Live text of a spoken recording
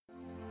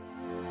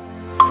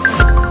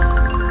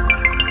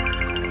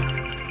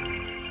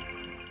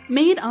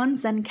Made on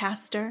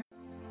Zencastr.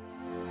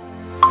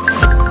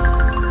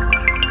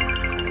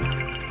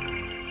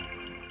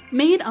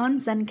 Made on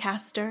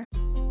Zencastr.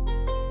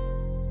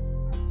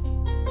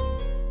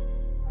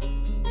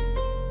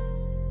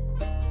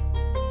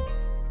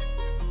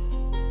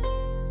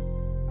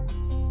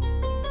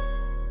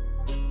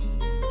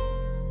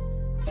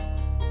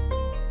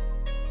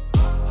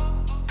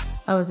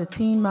 I was a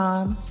teen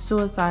mom,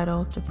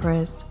 suicidal,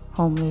 depressed,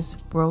 homeless,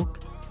 broke,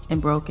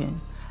 and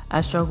broken. I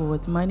struggled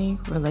with money,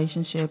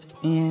 relationships,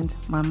 and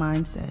my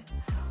mindset.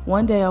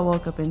 One day I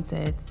woke up and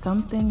said,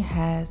 something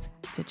has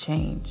to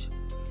change.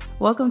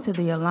 Welcome to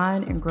the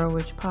Align and Grow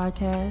Rich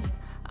podcast.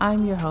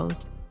 I'm your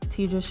host,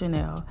 Tidra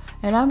Chanel,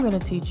 and I'm going to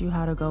teach you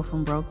how to go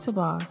from broke to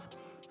boss,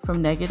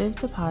 from negative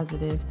to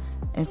positive,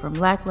 and from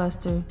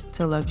lackluster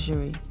to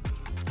luxury.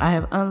 I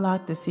have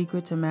unlocked the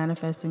secret to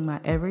manifesting my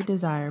every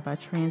desire by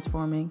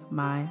transforming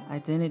my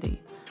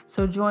identity.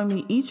 So join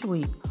me each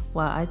week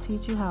while I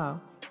teach you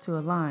how to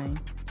align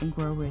and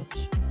grow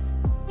rich.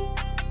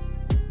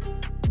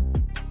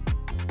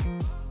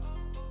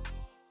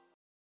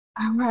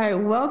 All right,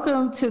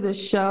 welcome to the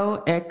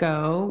show,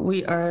 Echo.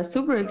 We are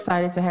super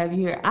excited to have you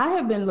here. I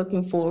have been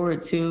looking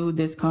forward to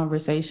this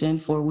conversation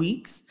for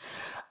weeks.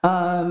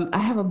 I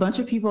have a bunch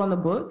of people on the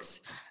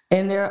books.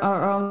 And there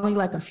are only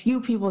like a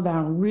few people that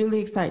I'm really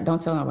excited,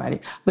 don't tell nobody,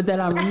 but that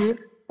I'm really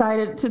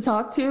excited to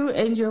talk to.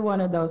 And you're one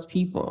of those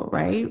people,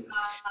 right?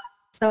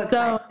 So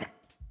excited. So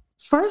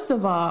first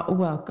of all,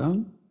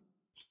 welcome.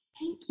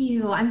 Thank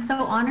you. I'm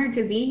so honored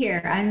to be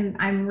here.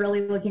 I'm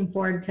really looking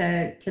forward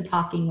to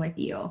talking with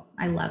you.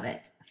 I love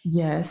it.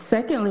 Yes.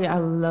 Secondly, I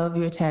love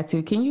your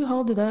tattoo. Can you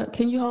hold it up?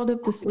 Can you hold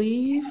up the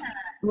sleeve?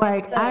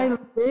 I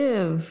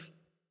live.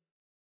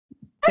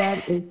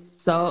 That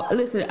is so.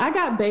 Listen, I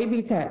got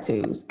baby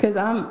tattoos because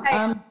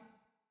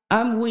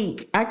I'm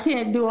weak. I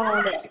can't do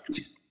all that.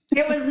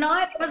 It was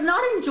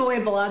not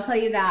enjoyable. I'll tell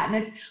you that.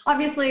 And it's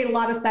obviously a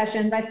lot of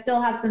sessions. I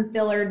still have some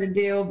filler to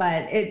do,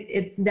 but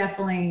it's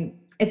definitely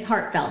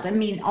heartfelt.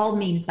 All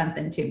means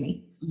something to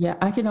me. Yeah,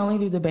 I can only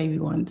do the baby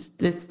ones.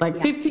 It's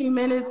 15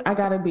 minutes. I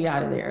gotta be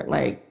out of there.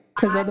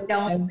 Because I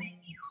don't blame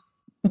you.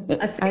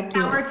 A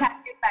 6-hour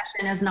tattoo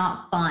session is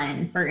not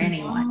fun for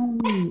anyone.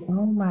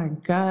 Oh my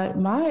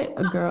God.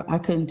 I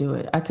couldn't do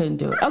it.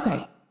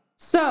 Okay.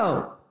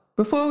 So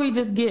before we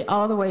just get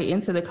all the way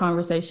into the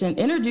conversation,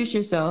 introduce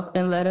yourself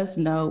and let us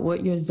know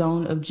what your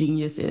zone of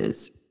genius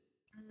is.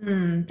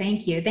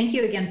 Thank you. Thank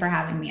you again for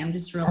having me. I'm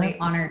just really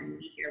honored to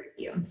be here with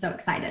you. I'm so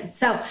excited.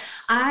 So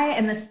I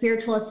am a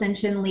spiritual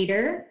ascension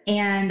leader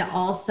and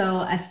also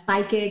a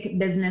psychic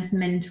business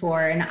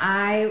mentor. And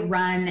I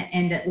run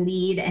and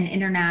lead an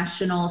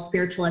international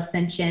spiritual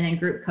ascension and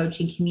group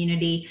coaching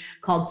community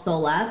called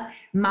Soul Up.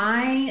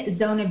 My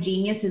zone of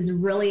genius is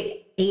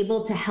really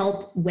able to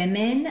help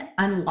women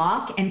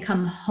unlock and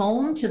come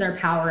home to their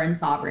power and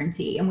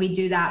sovereignty. And we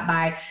do that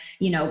by,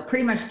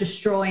 pretty much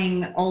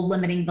destroying old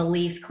limiting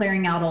beliefs,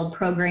 clearing out old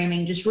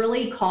programming, just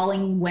really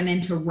calling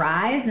women to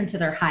rise into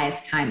their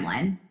highest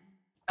timeline.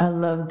 I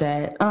love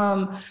that.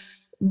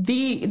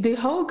 The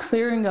whole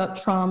clearing up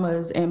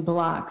traumas and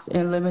blocks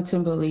and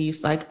limiting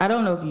beliefs, I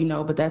don't know if you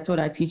know, but that's what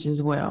I teach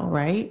as well,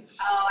 right?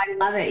 Oh, I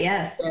love it.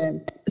 Yes.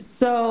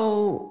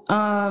 So,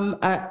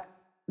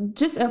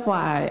 just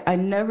FYI, I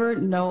never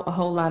know a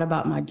whole lot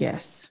about my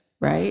guests,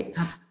 right?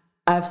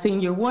 I've seen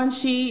your one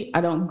sheet.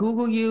 I don't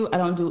Google you. I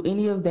don't do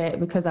any of that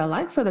because I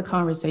like for the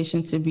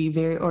conversation to be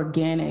very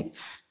organic.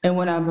 And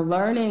when I'm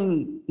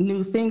learning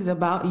new things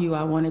about you,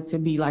 I want it to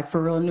be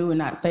for real new and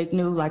not fake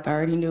new, I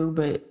already knew,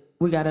 but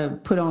we got to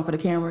put on for the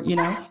camera,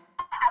 I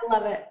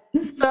love it.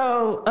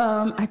 So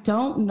I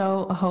don't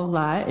know a whole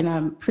lot, and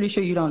I'm pretty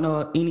sure you don't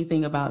know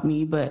anything about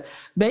me, but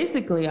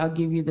basically I'll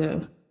give you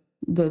the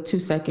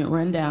 2-second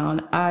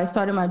rundown. I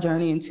started my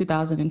journey in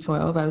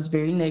 2012. I was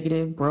very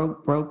negative,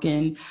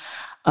 broken.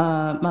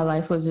 My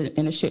life was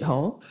in a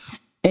shithole.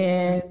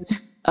 And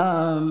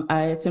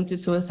I attempted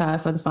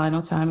suicide for the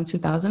final time in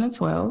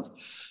 2012.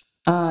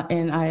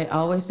 And I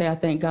always say, I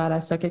thank God I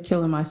suck at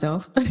killing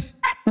myself.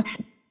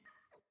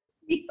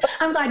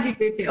 I'm glad you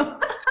do too.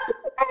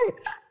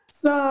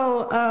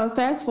 So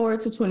fast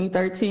forward to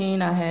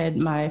 2013, I had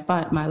my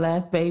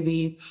last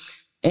baby.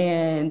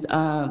 And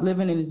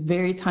living in this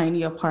very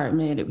tiny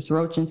apartment. It was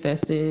roach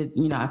infested.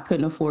 I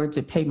couldn't afford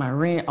to pay my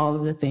rent, all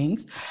of the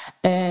things.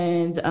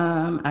 And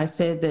I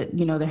said that,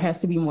 there has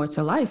to be more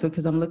to life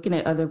because I'm looking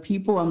at other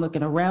people, I'm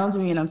looking around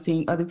me and I'm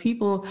seeing other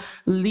people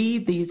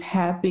lead these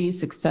happy,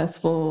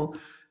 successful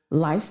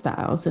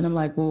lifestyles. And I'm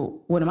like,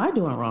 well, what am I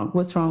doing wrong?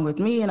 What's wrong with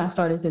me? And I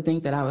started to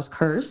think that I was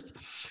cursed.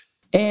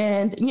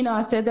 And,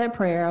 I said that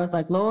prayer. I was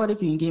like, Lord,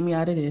 if you can get me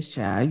out of this,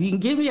 child, if you can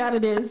get me out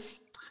of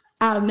this,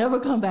 I'll never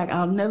come back.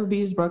 I'll never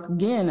be as broke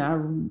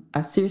again.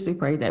 I seriously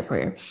prayed that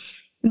prayer.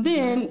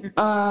 Then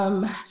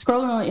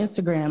scrolling on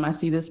Instagram, I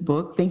see this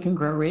book, Think and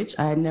Grow Rich.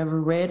 I had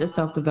never read a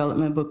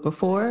self-development book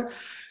before.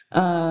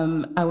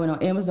 I went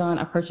on Amazon,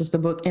 I purchased the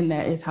book, and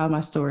that is how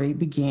my story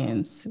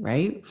begins,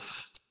 right?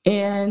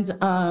 And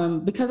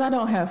because I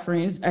don't have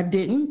friends, I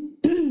didn't,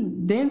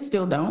 then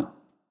still don't.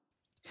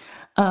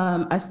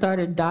 I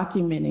started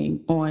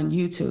documenting on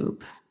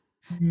YouTube,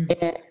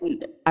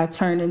 and I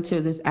turned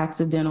into this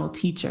accidental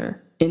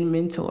teacher and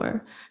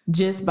mentor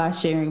just by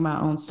sharing my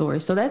own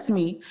story. So that's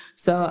me.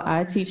 So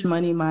I teach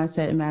money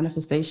mindset and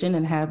manifestation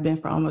and have been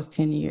for almost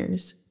 10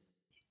 years.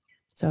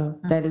 So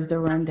that is the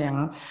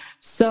rundown.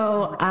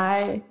 So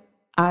I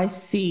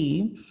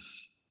see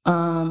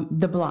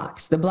the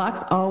blocks. The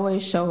blocks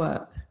always show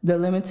up. The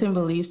limiting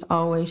beliefs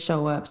always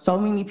show up. So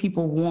many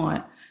people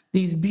want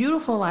these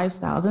beautiful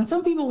lifestyles, and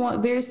some people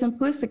want very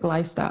simplistic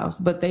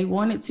lifestyles, but they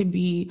want it to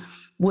be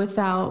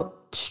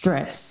without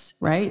stress,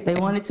 right? They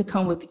want it to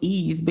come with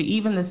ease. But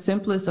even the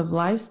simplest of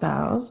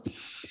lifestyles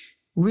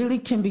really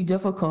can be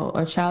difficult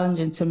or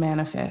challenging to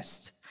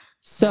manifest.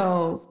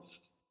 So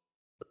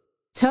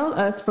tell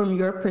us from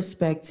your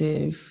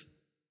perspective,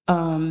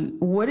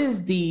 what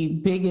is the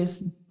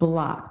biggest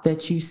block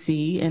that you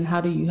see, and how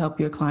do you help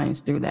your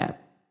clients through that?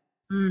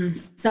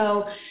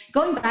 So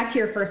going back to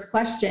your first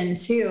question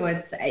too,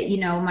 it's,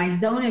 my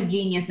zone of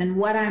genius and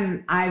what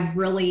I've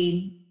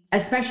really,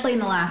 especially in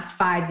the last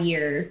 5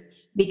 years,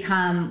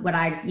 become what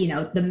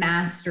the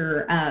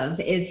master of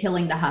is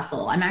healing the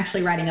hustle. I'm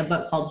actually writing a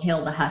book called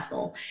Heal the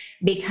Hustle,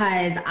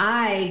 because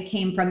I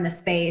came from the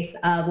space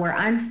of where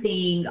I'm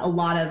seeing a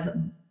lot of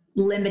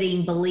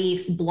limiting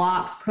beliefs,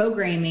 blocks,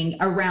 programming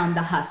around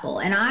the hustle.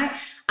 And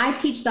I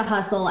teach the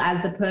hustle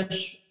as the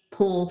push,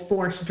 pull,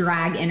 force,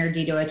 drag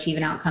energy to achieve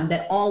an outcome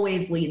that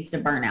always leads to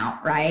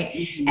burnout, right?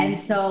 Mm-hmm. And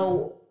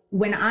so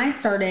when I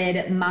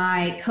started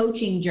my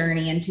coaching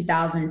journey in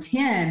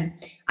 2010,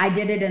 I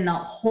did it in the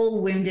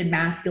whole wounded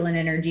masculine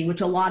energy,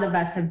 which a lot of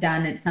us have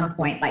done at some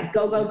point, like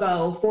go, go,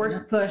 go,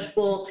 force, push,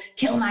 pull,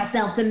 kill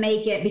myself to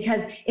make it.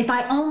 Because if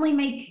I only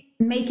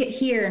make it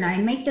here and I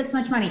make this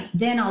much money,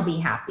 then I'll be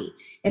happy.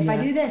 If I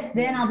do this,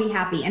 then I'll be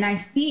happy. And I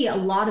see a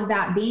lot of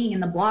that being in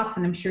the blocks,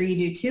 and I'm sure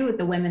you do too with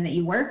the women that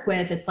you work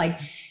with. It's like,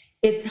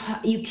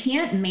 you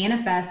can't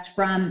manifest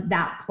from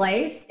that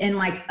place in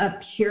like a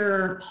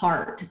pure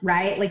heart,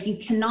 right? Like you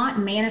cannot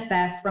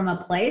manifest from a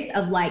place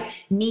of like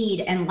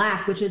need and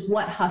lack, which is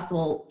what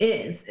hustle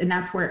is. And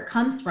that's where it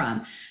comes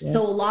from. Yeah.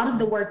 So a lot of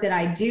the work that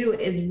I do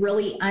is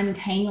really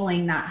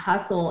untangling that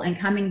hustle and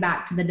coming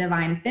back to the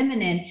divine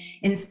feminine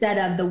instead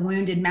of the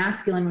wounded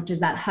masculine, which is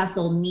that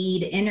hustle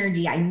need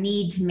energy. I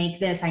need to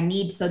make this. I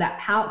need, so that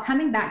power,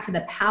 coming back to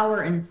the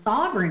power and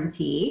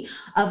sovereignty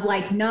of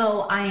like,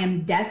 no, I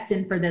am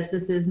destined for this.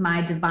 This is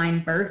my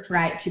divine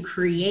birthright to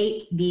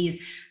create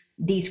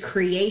these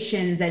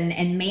creations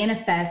and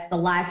manifest the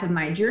life of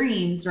my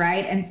dreams,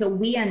 right? And so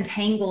we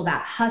untangle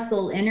that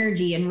hustle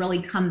energy and really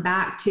come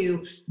back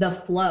to the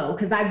flow,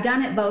 because I've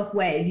done it both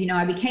ways.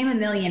 I became a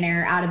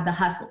millionaire out of the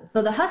hustle.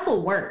 So the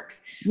hustle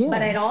works,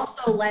 but it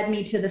also led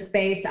me to the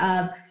space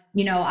of,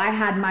 I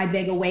had my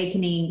big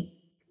awakening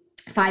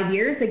 5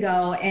 years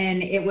ago,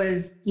 and it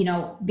was,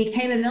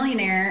 became a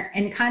millionaire,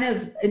 and kind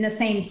of in the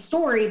same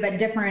story, but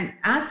different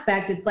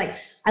aspect. It's like,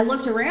 I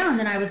looked around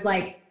and I was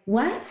like,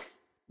 what?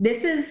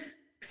 This is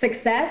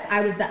success.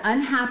 I was the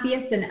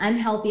unhappiest and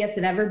unhealthiest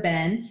I'd ever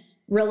been.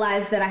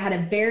 Realized that I had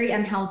a very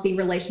unhealthy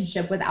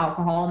relationship with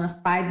alcohol,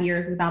 almost 5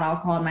 years without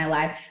alcohol in my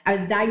life. I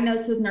was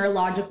diagnosed with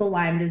neurological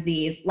Lyme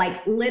disease,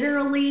 like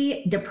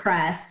literally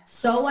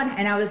depressed.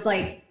 And I was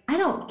like, I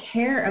don't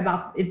care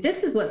about if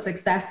this is what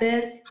success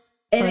is.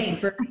 It ain't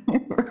for me.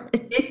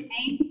 It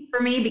ain't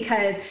for me,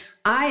 because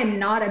I am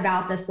not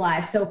about this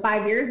life. So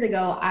 5 years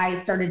ago, I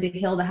started to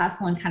heal the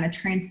hustle and kind of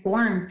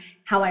transformed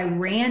how I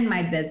ran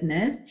my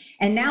business.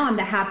 And now I'm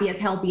the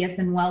happiest, healthiest,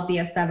 and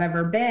wealthiest I've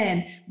ever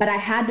been. But I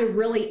had to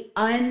really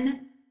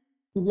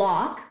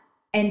unlock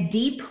and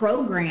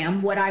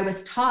deprogram what I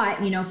was taught,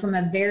 from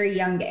a very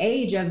young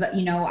age of,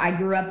 I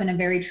grew up in a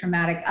very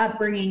traumatic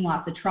upbringing,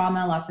 lots of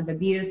trauma, lots of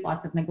abuse,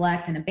 lots of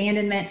neglect and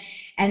abandonment.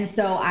 And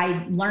so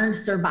I learned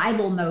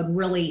survival mode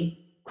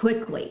really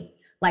quickly.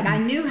 Like I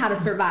knew how to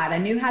survive. I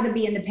knew how to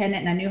be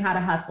independent, and I knew how to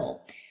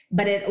hustle,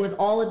 but it was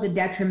all at the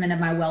detriment of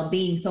my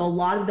well-being. So a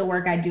lot of the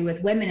work I do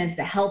with women is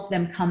to help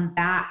them come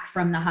back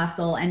from the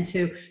hustle and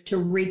to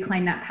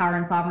reclaim that power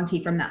and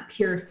sovereignty from that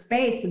pure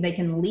space, so they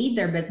can lead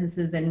their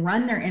businesses and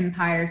run their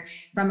empires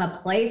from a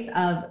place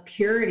of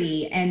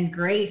purity and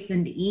grace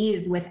and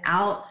ease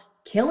without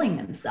killing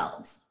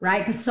themselves,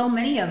 right? Because so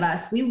many of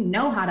us, we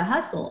know how to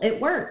hustle.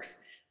 It works,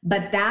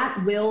 but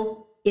that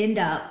will end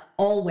up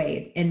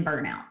always in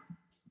burnout.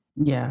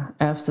 Yeah,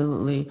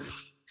 absolutely.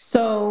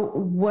 So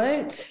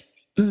what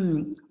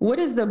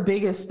is the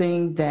biggest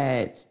thing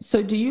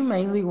so do you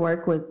mainly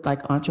work with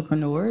like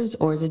entrepreneurs,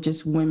 or is it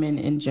just women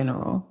in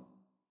general?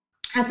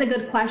 That's a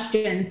good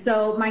question.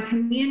 So my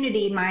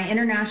community, my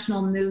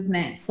international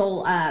movement,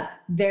 Soul Up,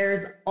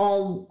 there's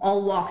all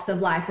walks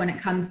of life when it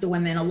comes to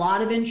women. A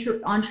lot of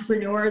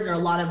entrepreneurs, or a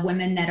lot of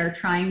women that are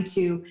trying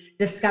to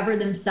discover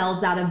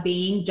themselves out of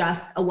being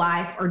just a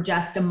wife or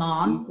just a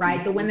mom,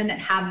 right? The women that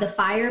have the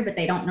fire, but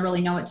they don't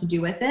really know what to do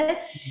with it.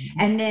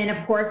 And then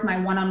of course, my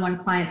one-on-one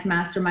clients,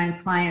 mastermind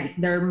clients,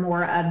 they're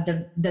more of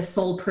the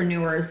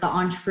soulpreneurs, the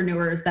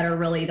entrepreneurs that are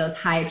really those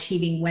high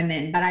achieving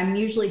women. But I'm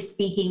usually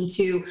speaking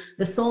to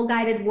the soul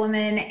guided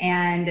woman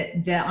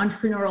and the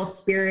entrepreneurial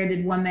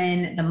spirited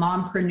woman, the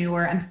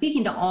mompreneur. I'm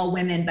speaking to all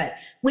women, but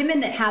women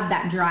that have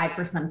that drive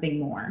for something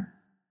more.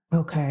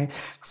 Okay.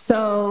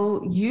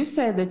 So you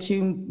said that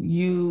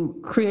you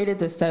created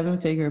the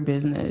 7-figure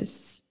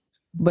business,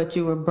 but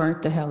you were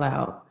burnt the hell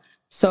out.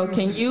 So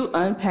can you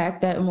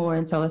unpack that more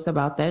and tell us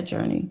about that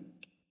journey?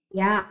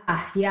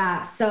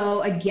 Yeah.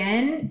 So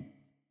again,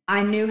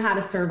 I knew how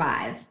to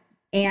survive.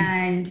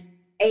 And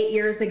 8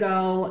 years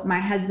ago, my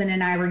husband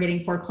and I were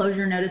getting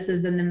foreclosure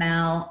notices in the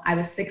mail. I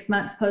was 6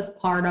 months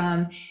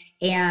postpartum,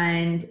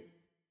 and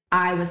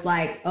I was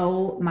like,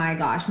 oh my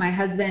gosh, my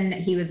husband,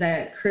 he was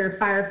a career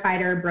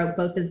firefighter, broke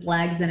both his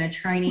legs in a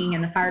training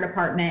in the fire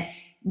department,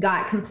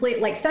 got complete,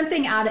 like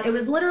it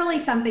was literally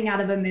something out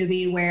of a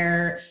movie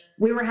where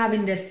we were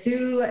having to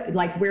sue.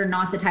 Like, we're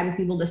not the type of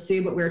people to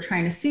sue, but we were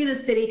trying to sue the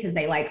city because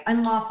they like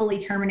unlawfully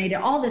terminated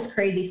all this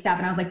crazy stuff.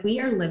 And I was like,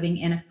 we are living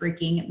in a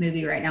freaking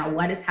movie right now.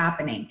 What is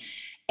happening?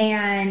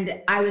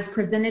 And I was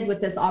presented with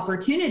this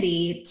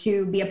opportunity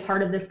to be a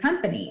part of this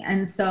company.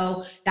 And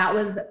so that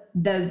was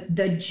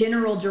the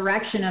general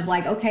direction of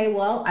like, okay,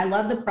 well, I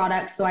love the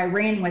product, so I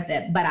ran with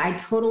it, but I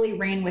totally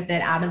ran with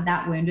it out of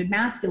that wounded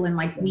masculine.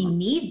 Like, we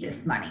need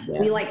this money.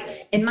 We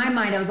like, in my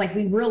mind, I was like,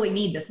 we really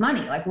need this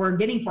money. Like, we're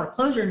getting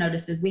foreclosure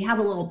notices. We have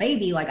a little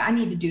baby. Like, I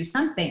need to do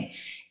something.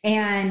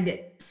 And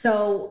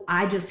so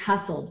I just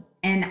hustled.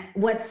 And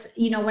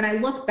when I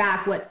look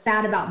back, what's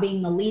sad about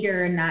being the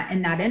leader in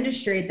that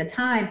industry at the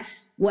time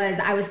was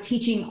I was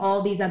teaching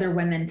all these other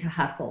women to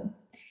hustle.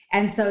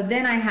 And so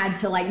then I had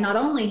to like not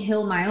only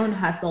heal my own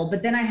hustle,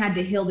 but then I had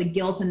to heal the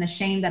guilt and the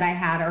shame that I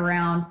had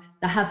around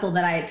the hustle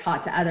that I had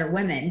taught to other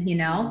women,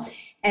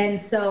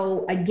 And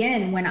so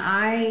again, when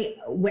I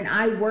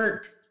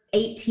worked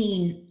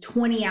 18,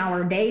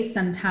 20-hour days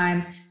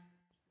sometimes,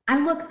 I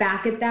look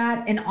back at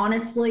that and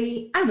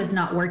honestly, I was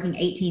not working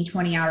 18,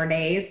 20-hour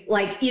days.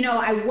 Like,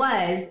 I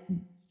was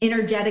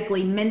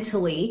energetically,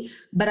 mentally,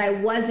 but I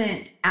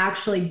wasn't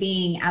actually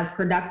being as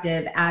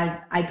productive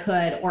as I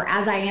could, or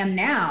as I am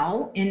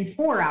now in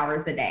 4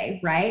 hours a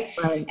day. Right.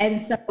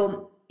 And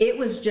so it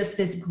was just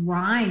this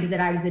grind that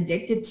I was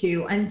addicted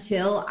to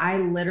until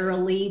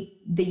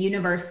the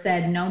universe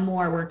said, no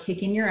more, we're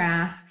kicking your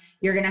ass.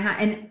 You're going to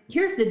have, and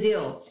here's the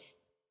deal.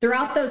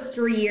 Throughout those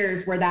 3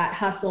 years where that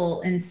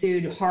hustle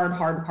ensued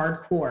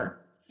hardcore,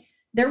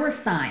 there were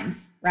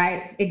signs,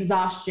 right?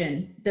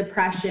 Exhaustion,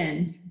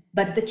 depression,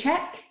 but the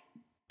check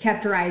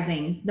kept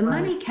rising. The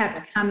money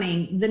kept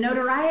coming, the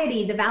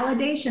notoriety, the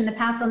validation, the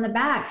pats on the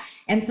back.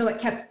 And so it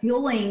kept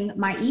fueling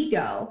my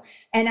ego.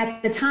 And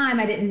at the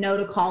time, I didn't know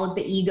to call it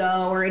the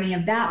ego or any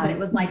of that, but it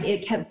was like,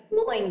 it kept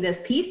fueling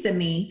this piece of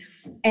me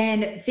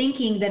and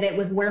thinking that it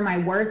was where my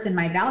worth and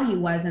my value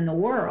was in the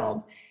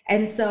world.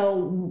 And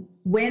so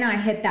when I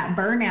hit that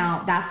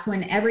burnout, that's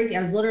when I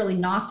was literally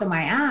knocked on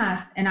my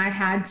ass, and I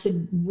had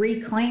to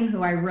reclaim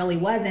who I really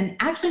was, and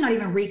actually not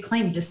even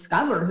reclaim,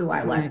 discover who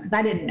I was, because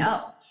I didn't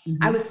know.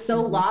 I was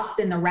so lost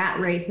in the rat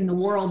race in the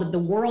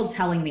world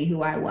telling me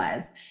who I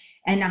was.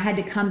 And I had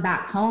to come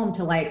back home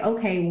to like,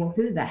 okay, well,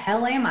 who the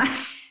hell am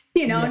I?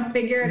 And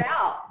figure it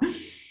out.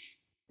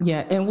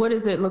 Yeah. And what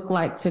does it look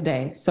like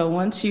today? So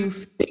once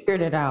you've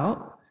figured it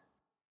out,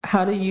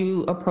 how do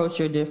you approach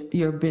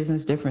your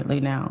business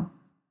differently now?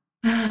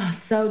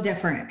 So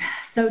different.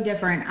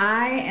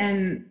 I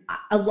am,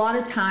 a lot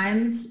of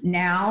times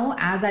now,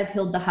 as I've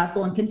healed the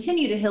hustle and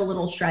continue to heal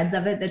little shreds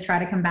of it that try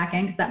to come back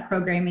in, because that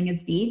programming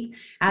is deep,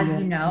 as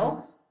you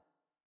know,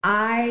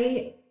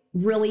 I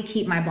really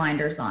keep my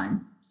blinders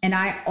on. And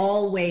I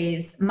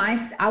always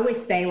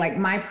say, like,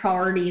 my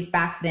priorities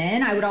back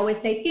then, I would always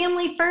say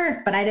family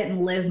first, but I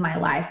didn't live my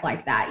life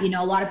like that.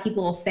 A lot of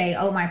people will say,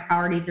 oh, my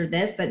priorities are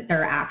this, but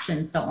their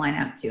actions don't line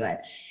up to it.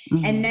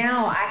 And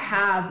now I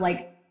have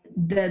like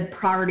the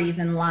priorities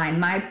in line.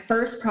 My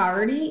first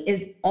priority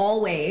is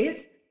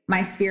always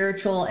my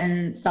spiritual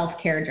and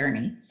self-care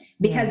journey.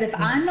 Because if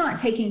I'm not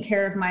taking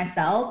care of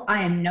myself,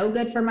 I am no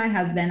good for my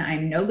husband.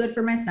 I'm no good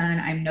for my son.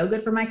 I'm no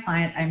good for my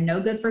clients. I'm no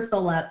good for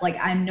Soul Up. Like,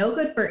 I'm no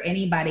good for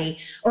anybody,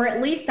 or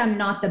at least I'm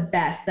not the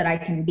best that I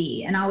can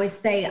be. And I always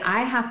say I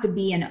have to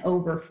be in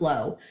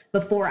overflow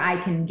before I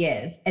can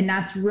give. And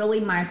that's really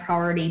my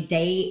priority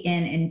day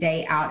in and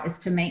day out, is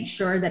to make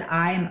sure that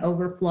I am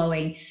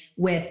overflowing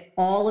with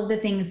all of the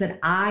things that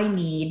I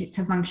need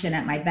to function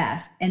at my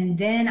best. And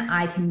then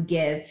I can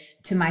give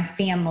to my my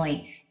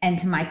family, and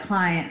to my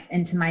clients,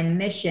 and to my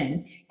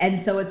mission.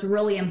 And so it's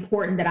really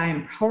important that I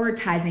am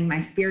prioritizing my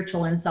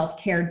spiritual and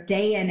self-care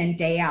day in and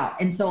day out.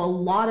 And so a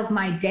lot of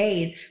my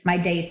days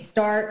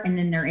start and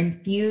then they're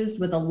infused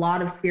with a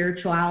lot of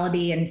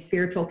spirituality and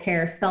spiritual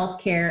care,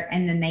 self-care,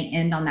 and then they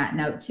end on that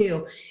note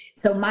too.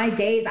 So my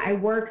days, I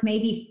work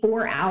maybe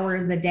 4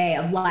 hours a day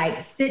of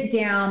like sit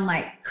down,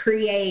 like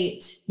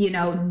create,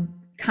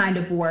 kind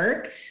of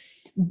work.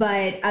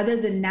 But other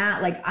than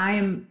that, like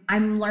I'm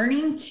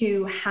learning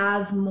to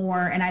have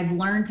more, and I've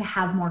learned to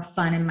have more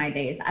fun in my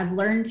days. I've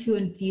learned to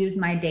infuse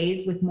my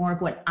days with more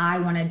of what I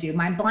want to do.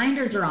 My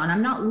blinders are on.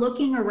 I'm not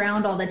looking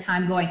around all the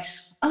time going,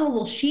 oh,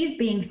 well, she's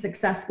being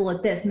successful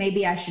at this.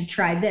 Maybe I should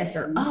try this.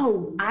 Or,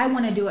 oh, I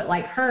want to do it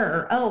like her.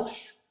 Or, oh,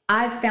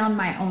 I've found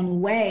my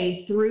own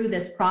way through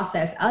this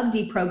process of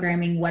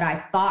deprogramming what I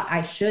thought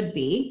I should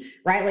be,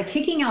 right? Like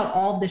kicking out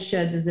all the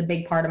shoulds is a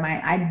big part of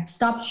I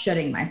stopped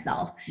shoulding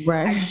myself.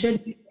 Right.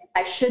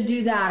 I should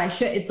do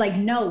that. It's like,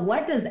 no,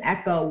 what does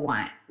Echo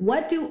want?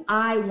 What do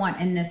I want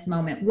in this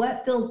moment?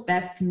 What feels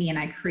best to me? And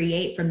I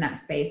create from that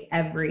space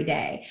every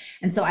day.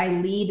 And so I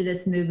lead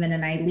this movement,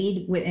 and I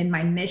lead within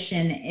my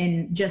mission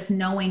in just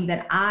knowing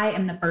that I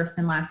am the first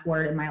and last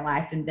word in my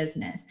life and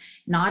business,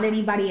 not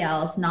anybody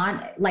else.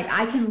 Not like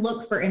I can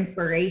look for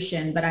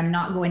inspiration, but I'm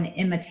not going to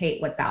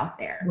imitate what's out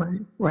there.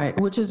 Right.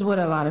 Which is what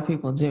a lot of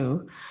people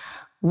do,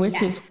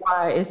 which is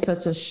why it's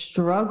such a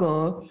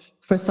struggle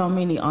for so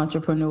many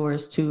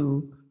entrepreneurs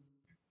to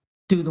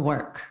do the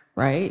work,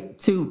 right?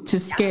 To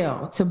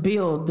scale, to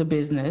build the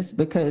business,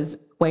 because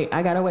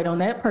I got to wait on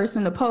that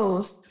person to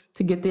post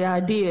to get the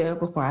idea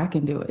before I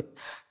can do it.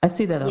 I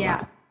see that a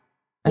lot.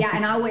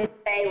 And I always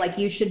say, like,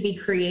 you should be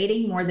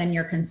creating more than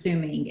you're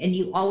consuming, and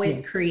you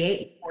always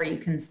create before you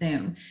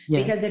consume.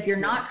 Because if you're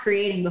not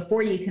creating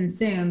before you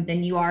consume,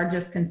 then you are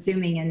just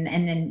consuming and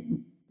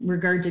then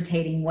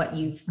regurgitating what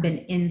you've been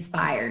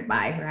inspired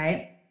by,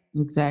 right?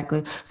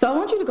 Exactly. So I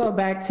want you to go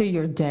back to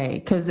your day,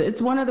 because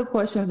it's one of the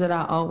questions that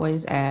I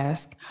always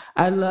ask.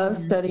 I love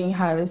studying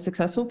highly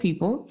successful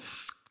people,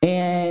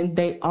 and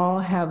they all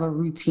have a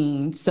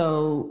routine.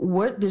 So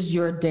what does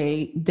your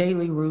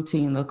daily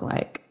routine look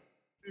like?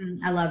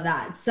 I love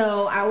that.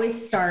 So I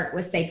always start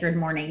with sacred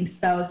mornings.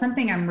 So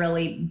something I'm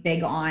really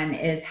big on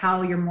is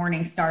how your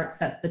morning starts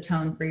sets the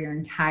tone for your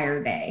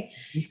entire day.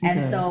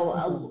 And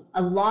so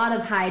a lot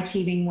of high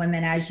achieving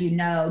women, as you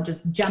know,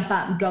 just jump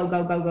up and go,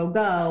 go, go, go,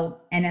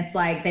 go. And it's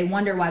like, they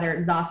wonder why they're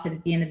exhausted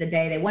at the end of the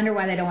day. They wonder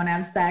why they don't want to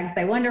have sex.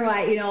 They wonder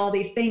why, all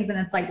these things. And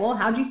it's like, well,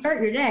 how'd you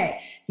start your day?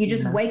 You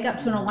just wake up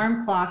to an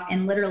alarm clock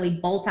and literally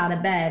bolt out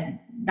of bed.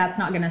 That's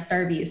not going to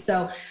serve you.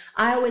 So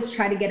I always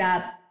try to get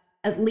up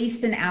at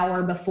least an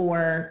hour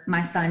before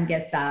my son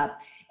gets up,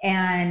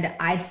 and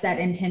I set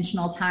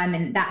intentional time.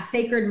 And that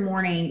sacred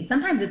morning,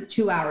 sometimes it's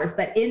 2 hours,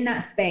 but in that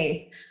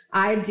space,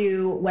 I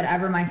do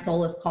whatever my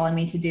soul is calling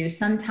me to do.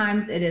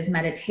 Sometimes it is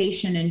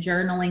meditation and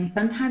journaling.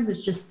 Sometimes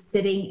it's just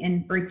sitting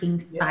in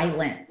freaking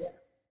silence.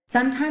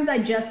 Sometimes I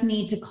just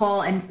need to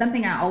call, and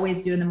something I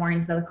always do in the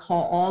mornings is I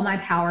call all my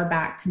power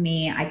back to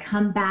me. I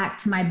come back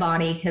to my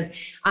body, because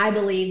I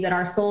believe that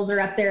our souls are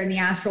up there in the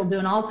astral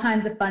doing all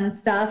kinds of fun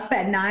stuff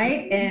at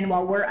night and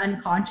while we're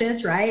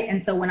unconscious, right?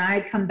 And so when I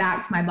come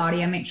back to my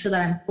body, I make sure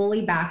that I'm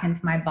fully back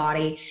into my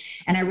body,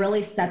 and I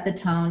really set the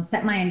tone,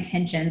 set my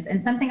intentions.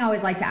 And something I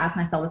always like to ask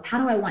myself is,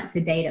 how do I want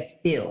today to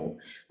feel?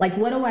 Like,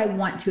 what do I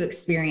want to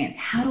experience?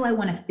 How do I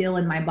want to feel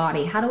in my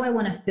body? How do I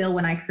want to feel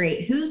when I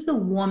create? Who's the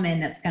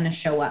woman that's going to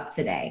show up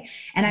today?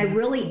 And I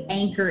really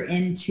anchor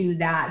into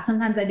that.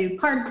 Sometimes I do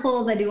card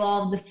pulls, I do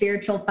all of the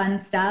spiritual fun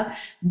stuff,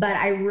 but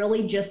I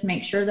really just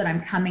make sure that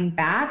I'm coming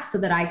back so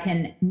that I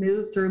can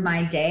move through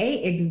my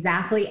day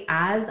exactly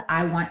as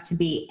I want to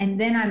be. And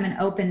then I'm an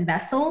open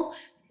vessel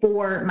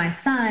for my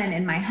son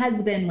and my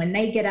husband when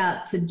they get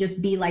up, to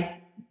just be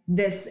like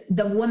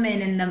the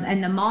woman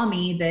and the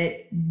mommy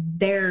that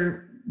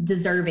they're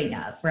deserving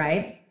of,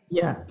 right?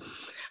 Yeah.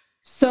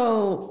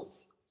 So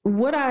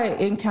what I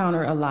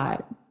encounter a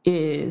lot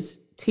is,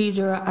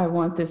 Tidra, I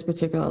want this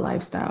particular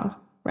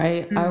lifestyle,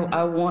 right?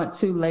 I want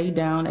to lay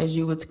down, as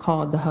you would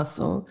call, the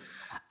hustle.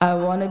 I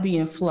want to be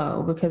in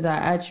flow, because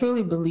I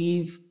truly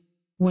believe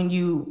when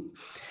you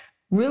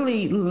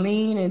really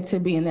lean into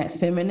being that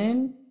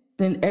feminine,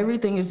 then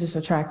everything is just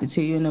attracted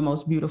to you in the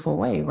most beautiful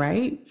way,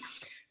 right?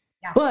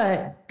 Yeah.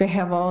 But they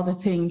have all the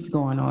things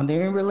going on.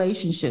 They're in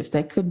relationships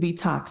that could be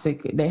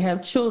toxic. They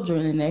have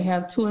children, and they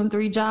have 2 and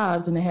 3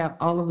 jobs, and they have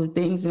all of the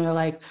things. And they're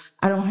like,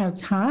 I don't have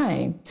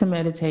time to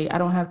meditate. I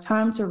don't have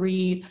time to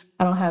read.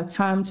 I don't have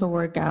time to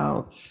work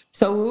out.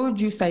 So what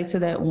would you say to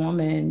that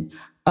woman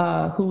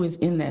who is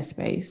in that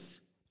space?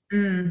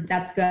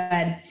 That's good.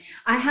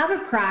 I have a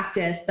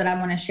practice that I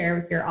want to share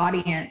with your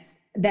audience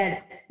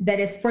that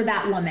is for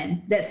that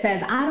woman that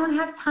says, I don't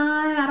have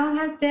time. I don't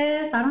have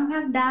this. I don't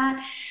have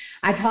that.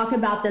 I talk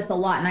about this a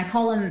lot, and I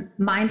call them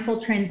mindful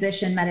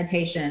transition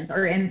meditations,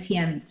 or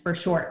MTMs for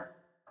short.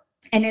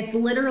 And it's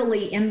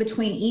literally in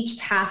between each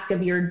task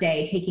of your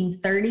day, taking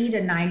 30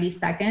 to 90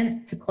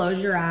 seconds to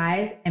close your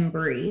eyes and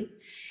breathe.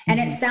 And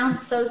it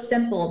sounds so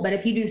simple, but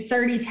if you do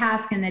 30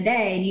 tasks in a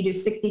day and you do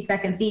 60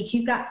 seconds each,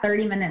 you've got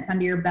 30 minutes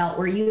under your belt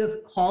where you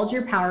have called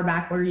your power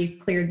back, where you've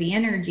cleared the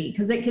energy,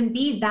 because it can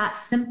be that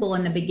simple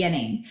in the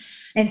beginning.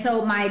 And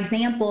so my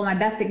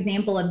best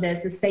example of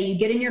this is, say you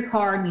get in your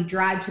car and you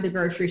drive to the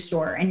grocery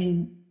store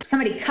and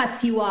somebody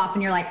cuts you off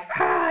and you're like,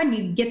 and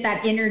you get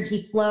that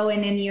energy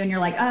flowing in you and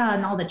you're like,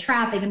 and all the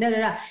traffic and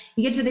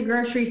You get to the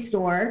grocery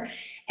store,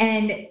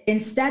 and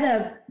instead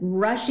of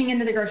rushing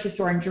into the grocery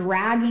store and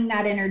dragging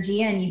that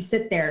energy in, you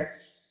sit there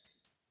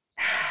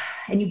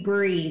and you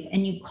breathe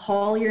and you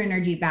call your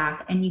energy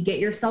back and you get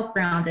yourself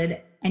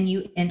grounded and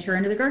you enter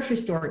into the grocery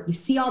store. You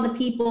see all the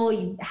people,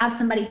 you have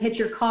somebody hit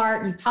your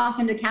cart, you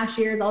talking to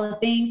cashiers, all the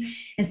things.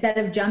 Instead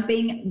of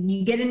jumping,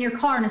 you get in your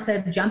car, and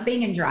instead of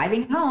jumping and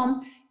driving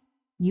home,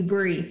 you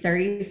breathe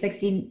 30,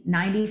 60,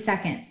 90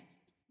 seconds.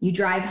 You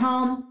drive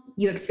home,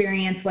 you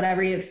experience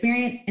whatever you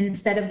experience. And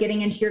instead of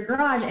getting into your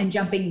garage and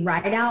jumping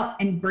right out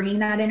and bringing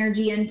that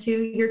energy into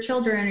your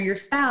children or your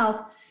spouse,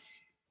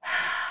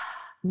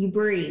 you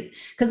breathe.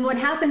 Because what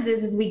happens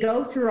is we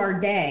go through our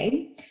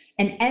day,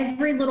 and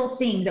every little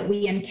thing that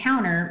we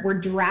encounter, we're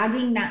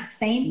dragging that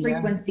same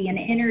frequency and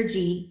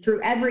energy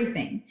through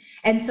everything.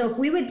 And so if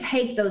we would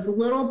take those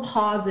little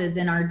pauses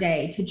in our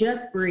day to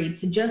just breathe,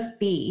 to just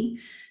be,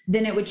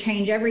 then it would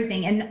change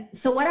everything. And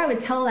so what I would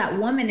tell that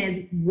woman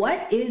is,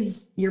 what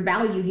is your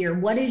value here?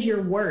 What is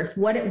your worth?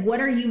 What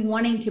are you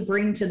wanting to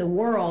bring to the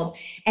world?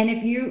 And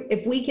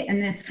if we can,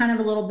 and it's kind of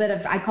a little bit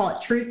of, I call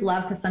it truth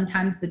love, because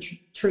sometimes the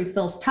truth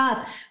feels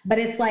tough, but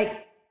it's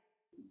like,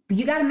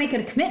 you got to make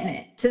it a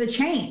commitment to the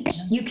change.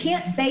 You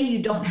can't say you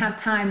don't have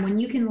time when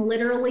you can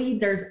literally,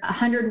 there's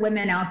 100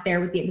 women out there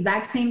with the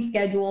exact same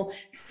schedule,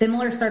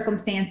 similar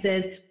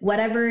circumstances,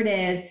 whatever it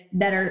is,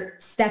 that are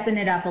stepping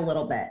it up a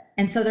little bit.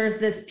 And so there's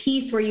this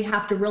piece where you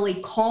have to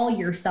really call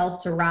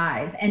yourself to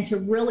rise and to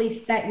really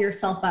set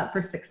yourself up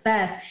for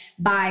success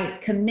by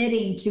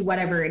committing to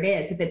whatever it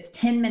is. If it's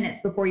 10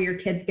 minutes before your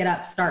kids get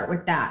up, start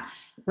with that.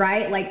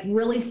 Right? Like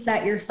really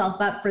set yourself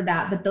up for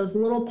that. But those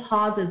little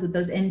pauses of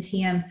those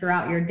MTMs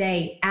throughout your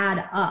day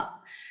add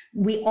up.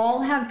 We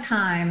all have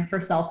time for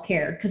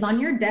self-care, because on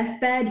your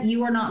deathbed,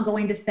 you are not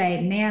going to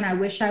say, man, I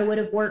wish I would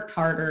have worked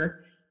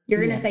harder. You're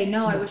going to say,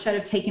 no, I wish I'd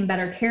have taken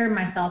better care of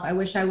myself. I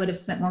wish I would have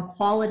spent more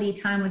quality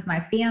time with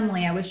my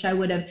family. I wish I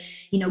would have,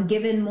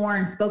 given more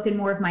and spoken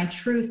more of my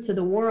truth to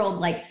the world.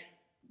 Like,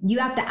 you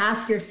have to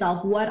ask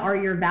yourself, what are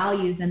your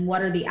values and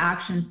what are the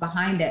actions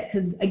behind it?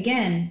 Because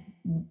again,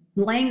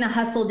 laying the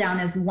hustle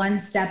down is one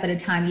step at a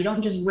time. You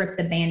don't just rip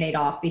the Band-Aid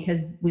off,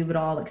 because we would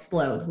all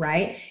explode,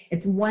 right?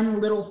 It's one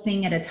little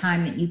thing at a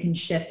time that you can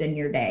shift in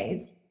your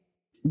days.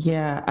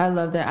 Yeah, I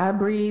love that. I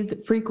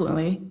breathe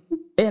frequently,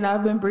 and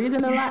I've been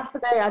breathing a lot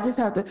today. I just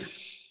have to.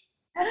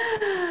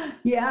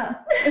 Yeah.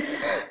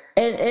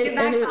 and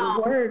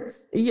it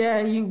works. Yeah,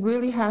 you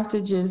really have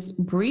to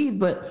just breathe.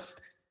 But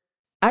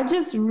I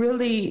just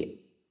really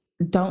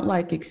don't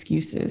like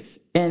excuses.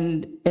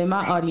 And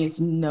my audience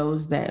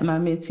knows that. My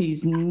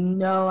mentees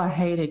know I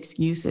hate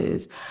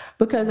excuses,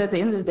 because at the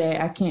end of the day,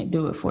 I can't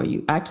do it for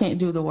you. I can't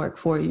do the work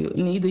for you.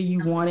 And either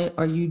you want it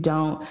or you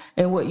don't.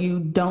 And what you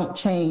don't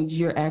change,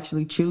 you're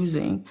actually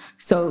choosing.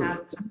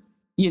 So,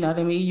 you know what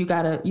I mean? You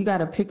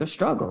gotta pick a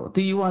struggle.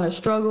 Do you want to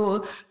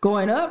struggle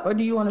going up, or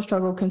do you want to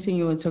struggle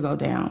continuing to go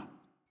down?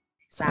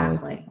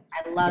 Exactly.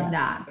 I love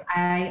that.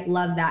 I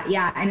love that.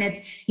 Yeah. And it's,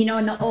 in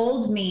the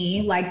old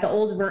me, like the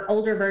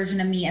older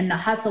version of me, and the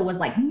hustle was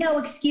like, no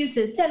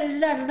excuses, da, da, da,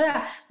 da,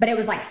 da. But it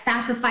was like,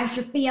 sacrifice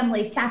your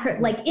family,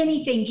 like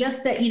anything,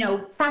 just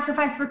to,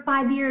 sacrifice for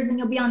 5 years and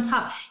you'll be on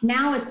top.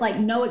 Now it's like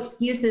no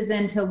excuses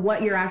into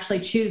what you're actually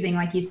choosing.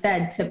 Like you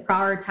said, to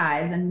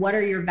prioritize, and what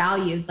are your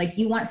values? Like,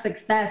 you want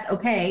success.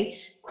 Okay,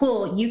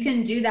 cool. You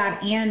can do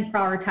that and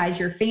prioritize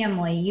your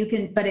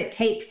family. But it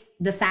takes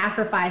the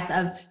sacrifice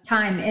of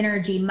time,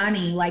 energy,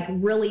 money, like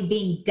really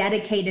being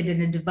dedicated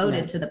and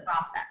devoted to the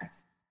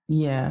process.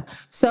 Yeah.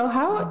 So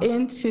how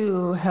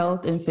into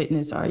health and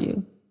fitness are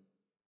you?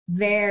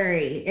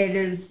 Very. It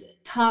is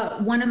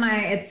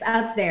it's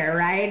up there,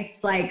 right?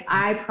 It's like,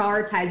 I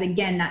prioritize,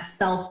 again, that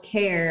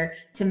self-care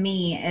to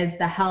me is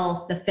the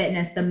health, the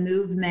fitness, the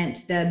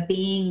movement, the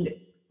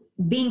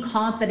being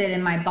confident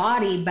in my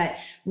body, but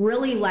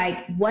really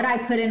like what I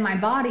put in my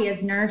body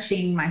is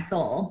nourishing my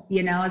soul,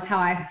 is how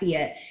I see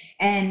it.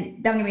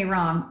 And don't get me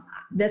wrong,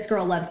 this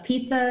girl loves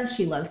pizza.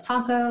 She loves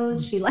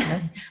tacos.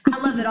 I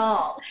love it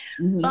all.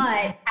 Mm-hmm.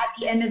 But at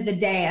the end of the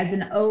day, as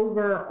an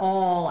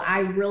overall, I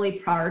really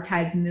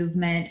prioritize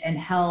movement and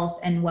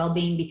health and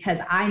well-being, because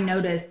I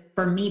notice,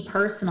 for me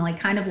personally,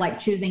 kind of like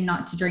choosing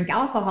not to drink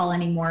alcohol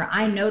anymore,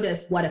 I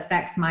notice what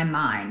affects my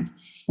mind.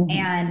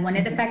 And when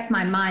it affects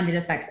my mind, it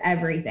affects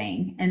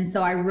everything. And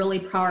so I really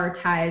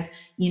prioritize,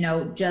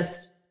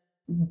 just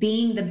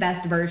being the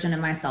best version of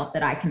myself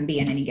that I can be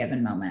in any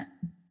given moment.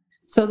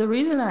 So the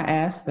reason I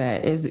asked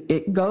that is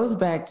it goes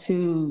back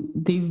to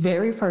the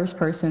very first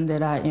person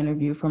that I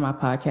interviewed for my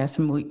podcast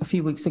from a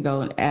few weeks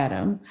ago,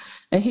 Adam.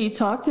 And he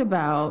talked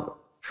about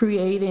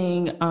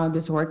creating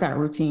this workout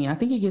routine. I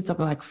think he gets up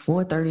at like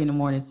 4:30 in the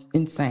morning. It's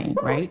insane,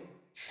 right?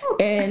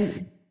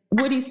 And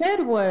what he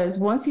said was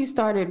once he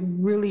started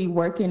really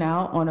working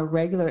out on a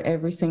regular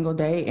every single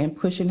day and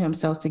pushing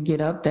himself to get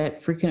up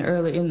that freaking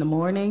early in the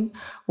morning,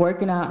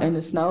 working out in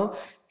the snow,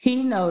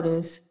 he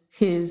noticed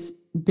his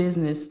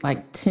business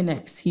like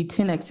 10x. He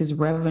 10x his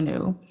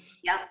revenue.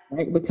 Yep.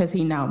 Right? Because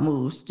he now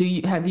moves.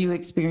 Have you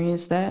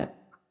experienced that?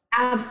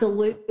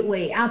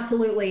 Absolutely.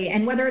 Absolutely.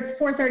 And whether it's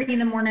 4:30 in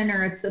the morning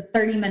or it's a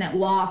 30-minute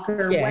walk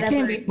or Yeah, whatever. it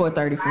can be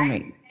 4:30 for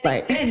me.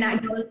 Like, and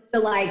that goes to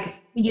like,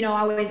 you know,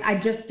 I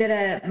just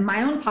did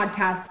my own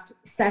podcast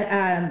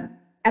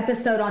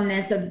episode on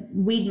this of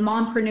we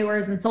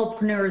mompreneurs and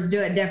soulpreneurs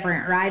do it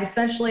different, right?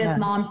 Especially as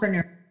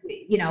mompreneurs.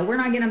 You know, we're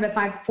not getting up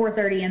at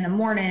 4:30 in the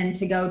morning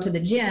to go to the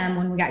gym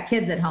when we got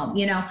kids at home,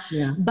 you know,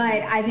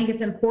 but I think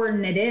it's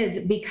important. It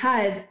is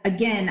because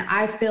again,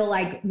 I feel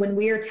like when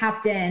we are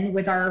tapped in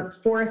with our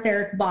four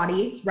etheric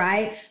bodies,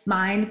 right?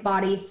 Mind,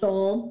 body,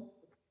 soul.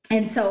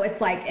 And so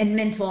it's like, and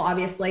mental,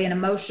 obviously, and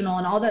emotional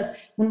and all those,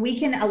 when we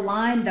can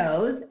align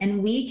those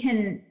and we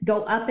can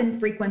go up in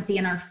frequency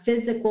in our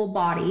physical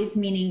bodies,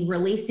 meaning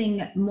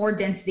releasing more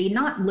density,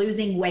 not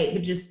losing weight,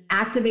 but just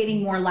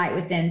activating more light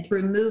within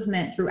through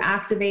movement, through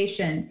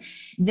activations,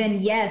 then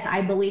yes,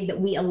 I believe that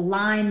we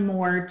align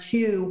more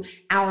to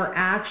our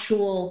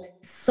actual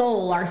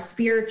soul, our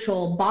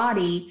spiritual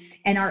body,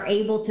 and are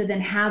able to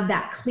then have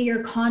that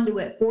clear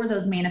conduit for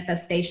those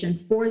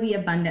manifestations, for the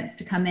abundance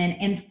to come in,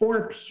 and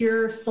for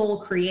pure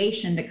soul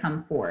creation to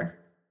come forth.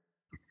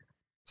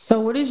 So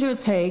what is your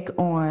take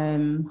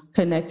on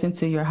connecting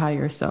to your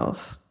higher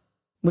self?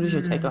 What is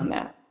your take on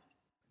that?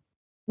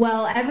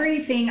 Well,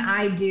 everything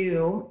I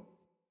do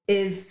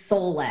is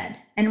soul led.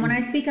 And when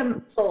I speak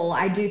of soul,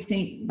 I do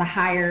think the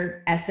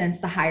higher essence,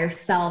 the higher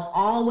self,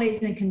 always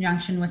in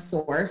conjunction with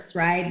source,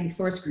 right?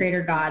 Source,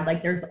 creator, God,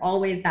 like there's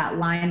always that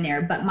line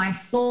there. But my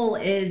soul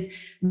is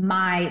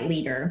my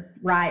leader,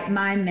 right?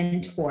 My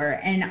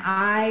mentor. And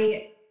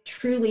I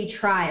truly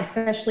try,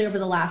 especially over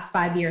the last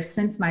 5 years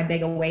since my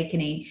big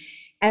awakening,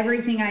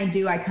 everything I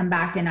do, I come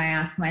back and I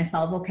ask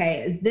myself,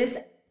 okay, is this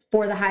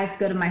for the highest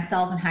good of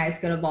myself and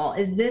highest good of all?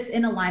 Is this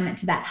in alignment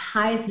to that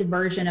highest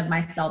version of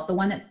myself, the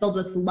one that's filled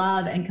with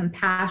love and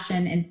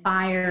compassion and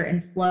fire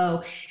and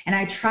flow? And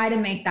I try to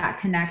make that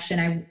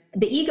connection.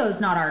 The ego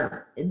is not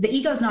our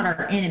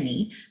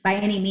enemy by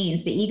any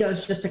means. The ego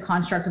is just a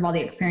construct of all the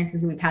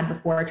experiences we've had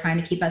before,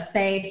 trying to keep us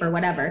safe or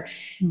whatever.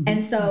 Mm-hmm.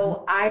 And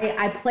so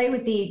I play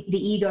with the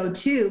ego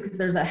too, because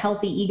there's a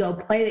healthy ego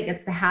play that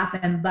gets to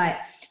happen. But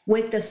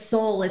with the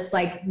soul, it's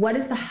like, what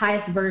is the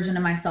highest version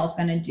of myself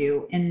going to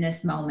do in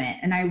this moment?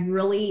 And I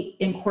really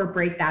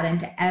incorporate that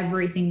into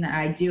everything that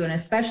I do. And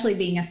especially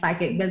being a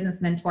psychic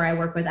business mentor, I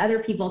work with other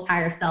people's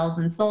higher selves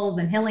and souls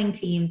and healing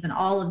teams and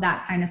all of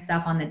that kind of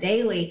stuff on the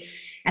daily.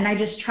 And I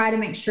just try to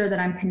make sure that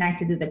I'm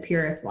connected to the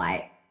purest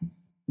light.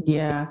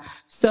 Yeah.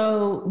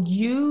 So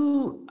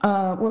you,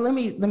 well, let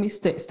me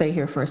stay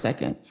here for a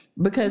second,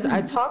 because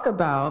I talk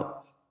about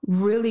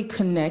really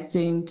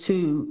connecting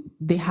to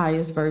the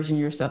highest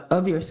version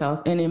of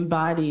yourself and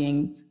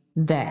embodying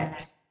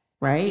that,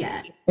 right?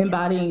 Yeah.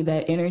 Embodying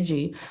that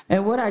energy.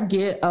 And what I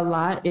get a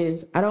lot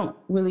is I don't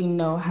really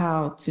know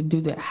how to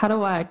do that. How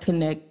do I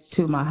connect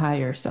to my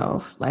higher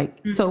self? Like,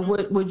 so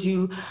what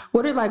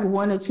are like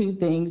one or two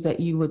things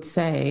that you would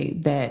say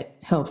that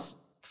helps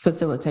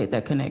facilitate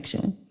that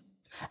connection?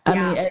 I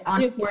mean,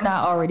 as if we're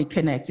not already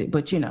connected,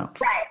 but you know.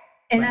 Right.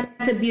 And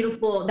that's a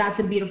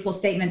beautiful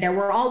statement there.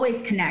 We're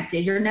always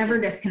connected. You're never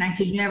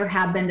disconnected. You never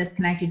have been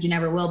disconnected. You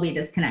never will be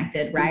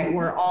disconnected, right? Mm-hmm.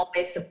 We're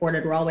always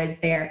supported. We're always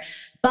there.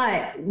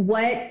 But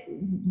what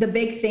the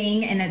big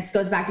thing, and it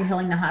goes back to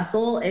healing the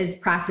hustle, is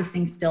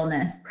practicing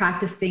stillness,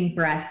 practicing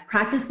breaths,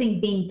 practicing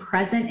being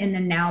present in the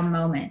now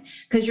moment,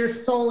 because your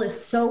soul is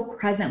so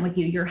present with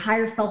you. Your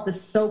higher self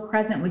is so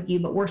present with you,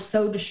 but we're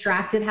so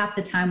distracted half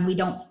the time we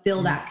don't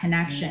feel that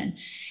connection.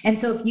 And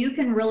so if you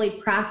can really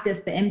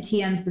practice the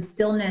MTMs, the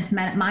stillness,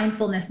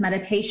 mindfulness,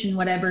 meditation,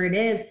 whatever it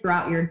is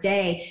throughout your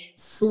day,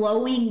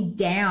 slowing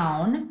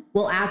down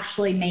will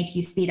actually make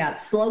you speed up.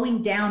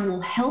 Slowing down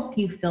will help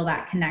you feel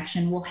that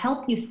connection, will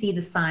help you see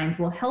the signs,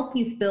 will help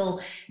you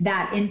feel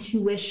that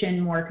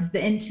intuition more, because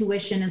the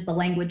intuition is the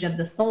language of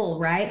the soul,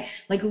 right?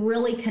 Like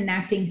really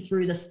connecting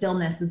through the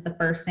stillness is the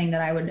first thing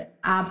that I would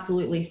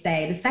absolutely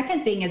say. The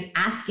second thing is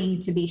asking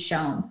to be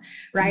shown,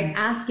 right? Mm-hmm.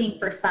 Asking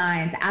for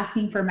signs,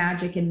 asking for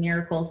magic and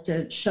miracles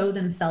to show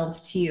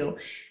themselves to you.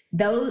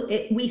 Though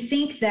we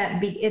think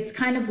that it's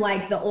kind of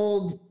like the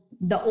old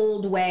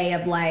way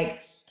of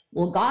like,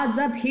 well, God's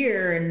up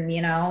here and,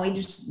 you know,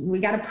 we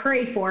got to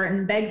pray for it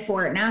and beg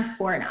for it and ask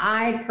for it. And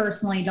I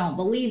personally don't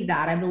believe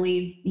that. I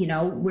believe, you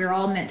know, we're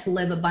all meant to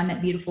live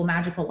abundant, beautiful,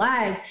 magical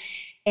lives.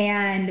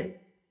 And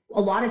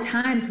a lot of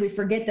times we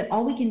forget that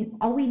all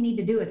we need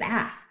to do is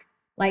ask.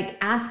 Like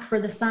ask for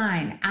the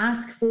sign,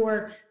 ask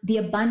for the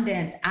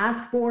abundance,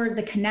 ask for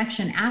the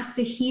connection, ask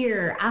to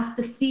hear, ask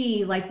to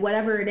see, like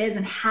whatever it is.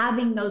 And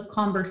having those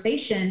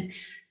conversations,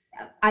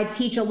 I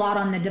teach a lot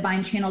on the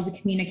divine channels of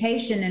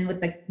communication, and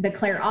with the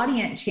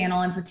clairaudient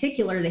channel in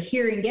particular, the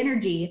hearing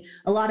energy.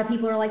 A lot of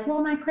people are like,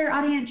 well, my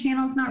clairaudient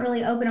channel is not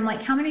really open. I'm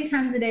like, how many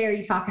times a day are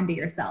you talking to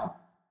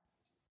yourself?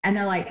 And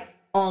they're like,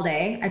 all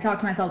day. I talk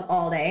to myself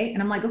all day.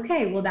 And I'm like,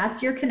 okay, well,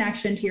 that's your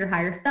connection to your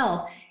higher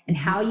self. And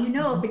how you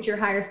know if it's your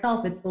higher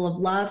self, it's full of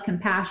love,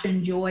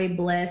 compassion, joy,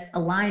 bliss,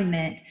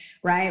 alignment,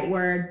 right?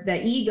 Where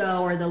the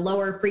ego or the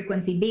lower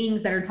frequency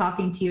beings that are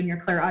talking to you in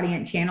your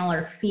clairaudient channel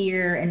are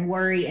fear and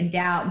worry and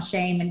doubt and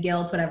shame and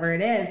guilt, whatever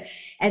it is.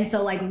 And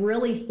so like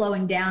really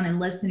slowing down and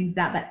listening to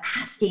that, but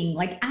asking,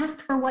 like ask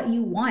for what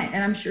you want.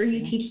 And I'm sure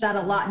you teach that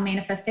a lot in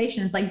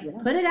manifestation. It's like,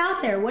 put it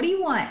out there. What do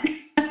you want?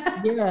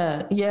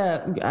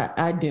 Yeah,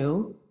 I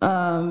do.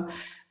 I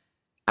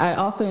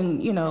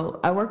often,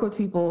 I work with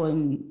people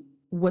and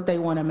what they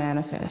want to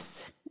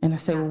manifest. And I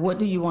say, well, what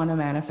do you want to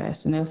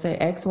manifest? And they'll say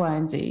X, Y,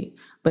 and Z,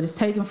 but it's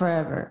taking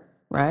forever,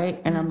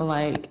 right? And I'm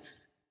like,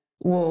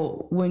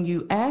 well, when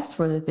you asked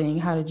for the thing,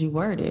 how did you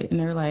word it? And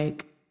they're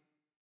like,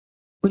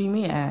 what do you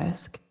mean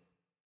ask?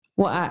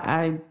 Well,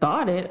 I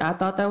thought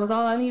that was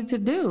all I need to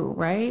do,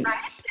 right?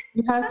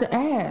 You have to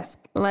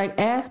ask, like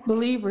ask,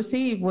 believe,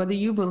 receive, whether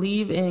you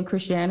believe in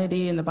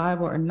Christianity and the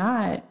Bible or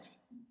not,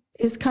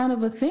 is kind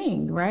of a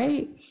thing,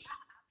 right?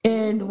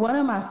 And one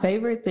of my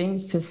favorite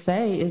things to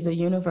say is the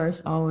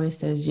universe always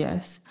says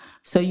yes.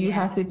 So you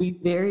have to be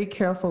very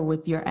careful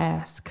with your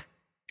ask,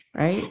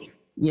 right?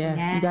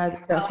 Yeah. You gotta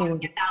be careful. I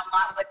get that a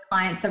lot with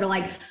clients that are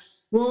like,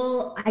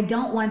 well, I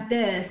don't want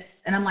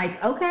this. And I'm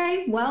like,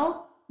 okay,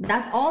 well,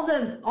 that's all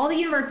the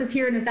universe is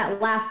hearing is that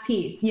last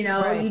piece, you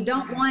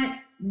don't want,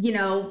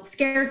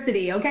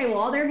 scarcity. Okay, well,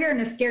 all they're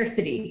hearing is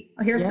scarcity.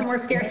 Here's some more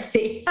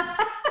scarcity.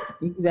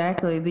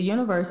 Exactly. The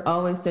universe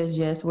always says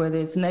yes, whether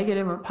it's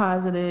negative or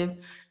positive.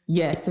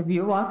 Yes. If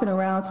you're walking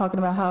around talking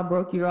about how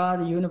broke you are,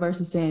 the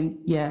universe is saying,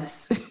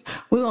 yes,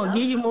 we're going to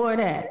give you more of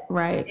that.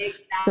 Right.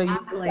 Exactly. So you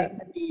have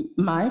to be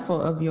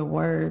mindful of your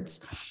words.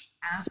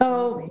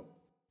 Absolutely. So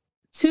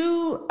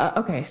so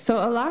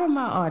a lot of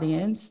my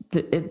audience,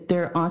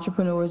 they're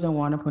entrepreneurs and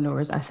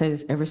wantrepreneurs. I say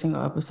this every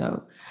single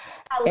episode.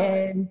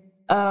 And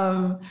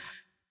a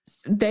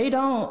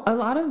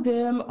lot of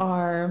them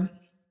are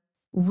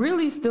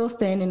really still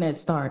standing at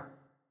start.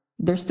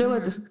 They're still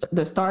at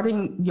the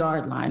starting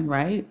yard line,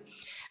 right?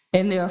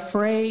 And they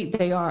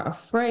are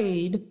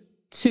afraid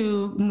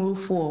to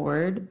move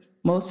forward.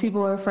 Most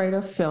people are afraid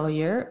of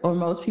failure, or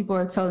most people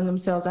are telling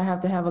themselves, I have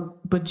to have $1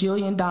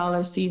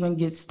 bajillion to even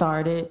get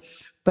started,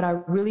 but I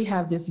really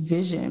have this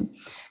vision.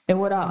 And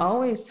what I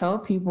always tell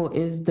people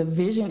is the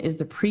vision is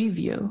the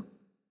preview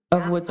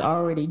of what's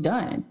already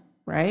done.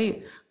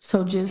 Right?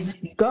 So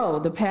just go.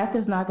 The path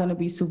is not going to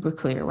be super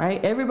clear,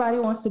 right? Everybody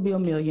wants to be a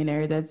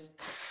millionaire.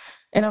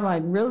 And I'm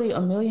like, really,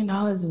 $1 million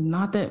is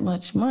not that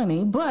much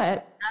money,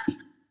 but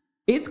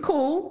it's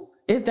cool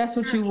if that's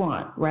what you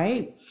want,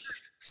 right?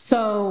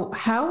 So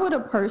how would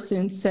a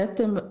person set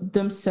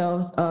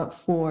themselves up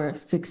for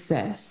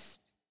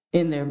success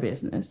in their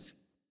business?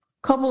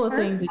 Couple of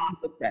things that you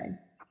would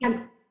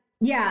say.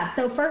 Yeah.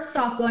 So first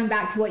off, going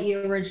back to what you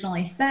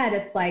originally said,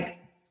 it's like,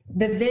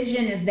 the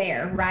vision is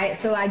there, right?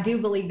 So I do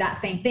believe that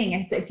same thing.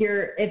 It's if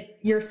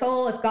your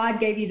soul, if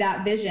God gave you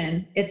that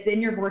vision, it's in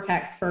your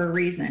vortex for a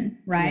reason,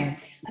 right? Yeah.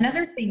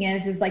 Another thing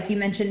is like you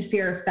mentioned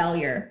fear of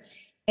failure.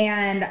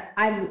 And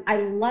I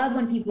love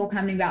when people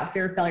come to me about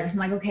fear of failure. So I'm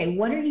like, okay,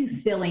 what are you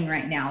feeling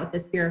right now with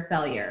this fear of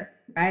failure?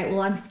 Right?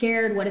 Well, I'm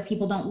scared. What if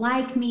people don't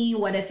like me?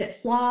 What if it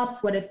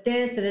flops? What if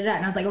this? Da, da, da.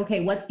 And I was like,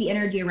 okay, what's the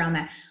energy around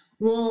that?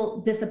 Well,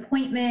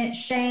 disappointment,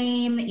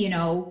 shame,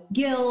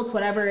 guilt,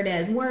 whatever it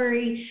is,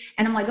 worry.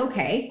 And I'm like,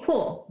 okay,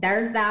 cool.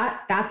 There's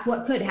that. That's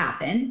what could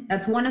happen.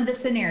 That's one of the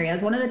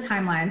scenarios, one of the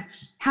timelines.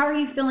 How are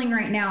you feeling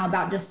right now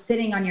about just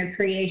sitting on your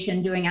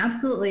creation, doing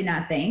absolutely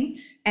nothing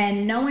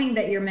and knowing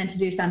that you're meant to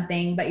do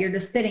something, but you're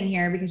just sitting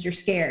here because you're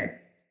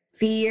scared?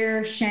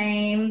 Fear,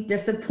 shame,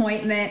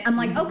 disappointment. I'm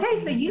like, okay,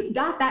 so you've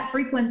got that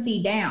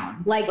frequency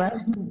down. Like,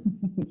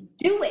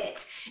 do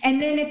it. And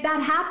then if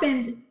that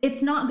happens,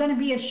 it's not going to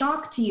be a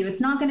shock to you.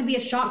 It's not going to be a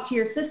shock to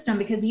your system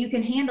because you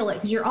can handle it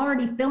because you're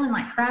already feeling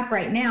like crap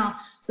right now.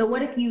 So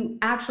what if you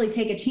actually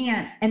take a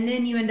chance and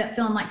then you end up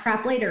feeling like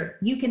crap later?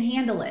 You can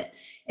handle it.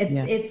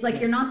 It's like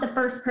you're not the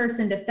first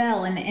person to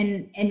fail.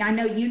 And I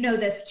know you know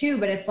this too,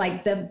 but it's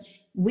like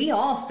we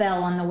all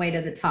fell on the way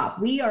to the top.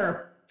 We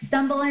are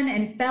stumbling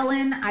and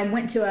failing. I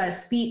went to a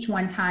speech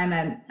one time,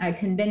 a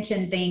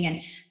convention thing,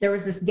 and there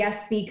was this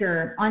guest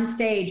speaker on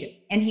stage,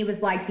 and he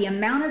was like, the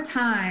amount of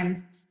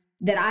times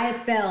that I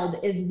have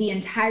failed is the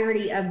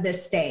entirety of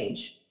this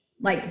stage,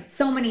 like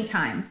so many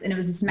times. And it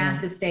was this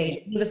massive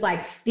stage. He was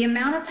like, the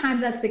amount of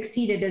times I've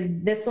succeeded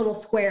is this little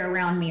square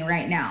around me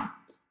right now.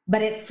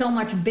 But it's so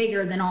much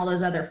bigger than all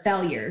those other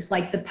failures,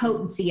 like the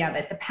potency of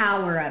it, the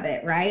power of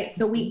it, right?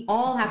 So we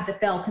all have to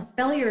fail because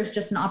failure is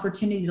just an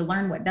opportunity to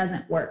learn what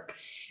doesn't work.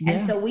 Yeah.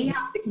 And so we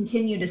have to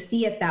continue to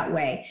see it that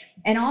way.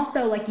 And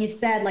also, like you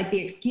said, like the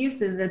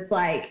excuses, it's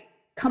like,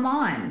 come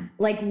on,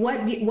 like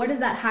what is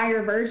that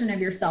higher version of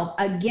yourself?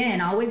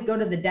 Again, always go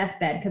to the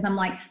deathbed because I'm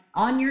like,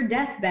 on your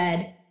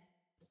deathbed,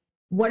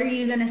 What are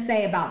you going to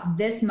say about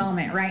this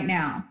moment right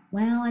now?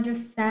 Well, I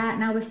just sat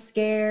and I was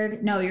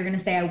scared. No, you're going to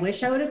say, I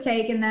wish I would have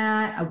taken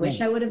that. I wish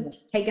I would have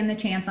taken the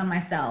chance on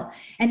myself.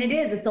 And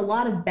it's a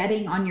lot of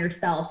betting on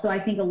yourself. So I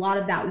think a lot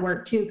of that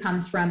work too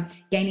comes from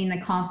gaining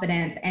the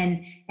confidence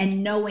and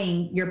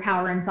knowing your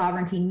power and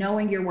sovereignty,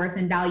 knowing your worth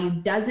and value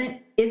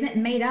isn't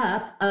made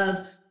up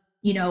of,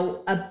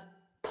 a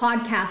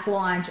podcast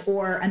launch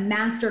or a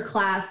master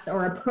class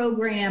or a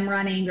program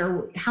running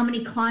or how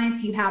many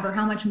clients you have or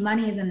how much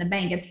money is in the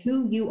bank. It's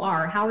who you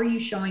are. How are you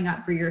showing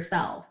up for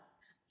yourself?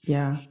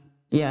 Yeah.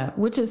 Yeah.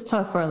 Which is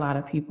tough for a lot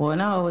of people.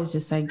 And I always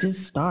just say,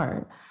 just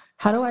start.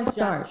 How do I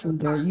start?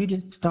 You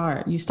just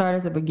start. You start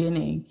at the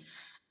beginning.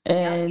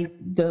 And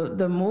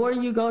the more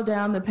you go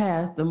down the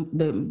path,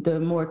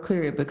 the more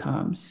clear it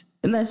becomes.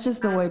 And that's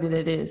just the way that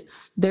it is.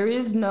 There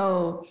is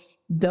no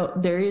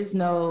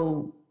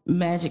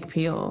magic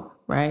pill,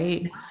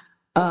 right?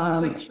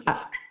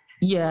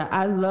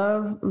 I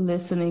love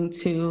listening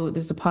to,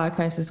 there's a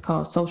podcast, it's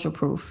called Social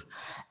Proof,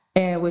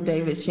 and with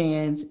David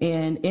Shands.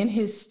 And in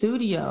his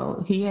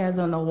studio, he has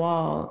on the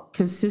wall,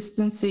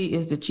 consistency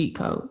is the cheat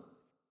code.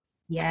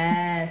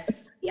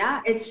 Yes.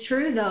 Yeah, it's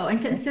true though.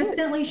 And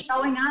consistently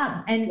showing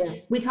up.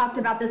 And we talked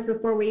about this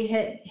before we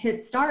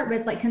hit start, but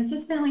it's like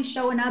consistently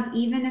showing up,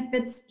 even if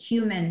it's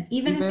human,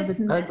 even if it's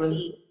messy.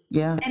 Ugly.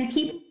 Yeah. And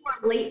people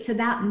relate to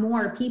that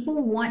more.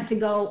 People want to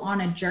go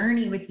on a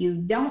journey with you.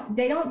 You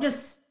don't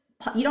just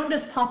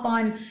pop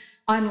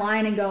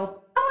online and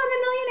go, oh, I'm a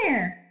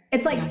millionaire.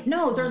 It's like,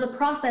 no, there's a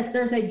process,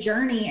 there's a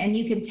journey, and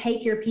you can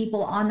take your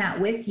people on that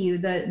with you,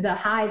 the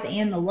highs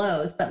and the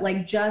lows, but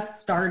like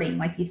just starting,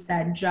 like you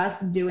said,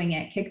 just doing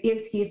it, kick the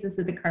excuses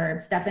to the curb,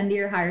 step into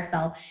your higher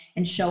self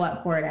and show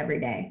up for it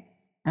every day.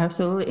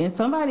 Absolutely. And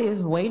somebody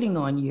is waiting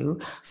on you.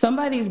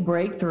 Somebody's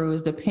breakthrough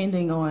is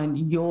depending on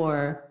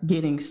your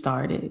getting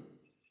started.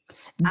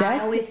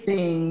 That's the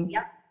thing.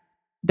 Yep.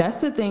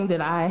 That's the thing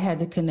that I had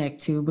to connect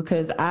to,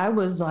 because I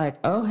was like,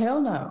 oh,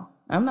 hell no.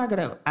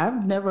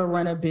 I've never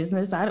run a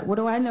business. What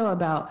do I know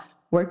about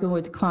working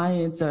with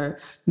clients or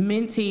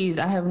mentees?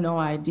 I have no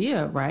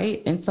idea,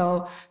 right? And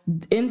so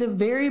in the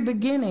very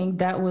beginning,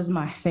 that was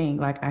my thing.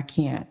 Like, I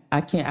can't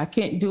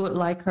do it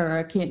like her.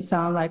 I can't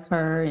sound like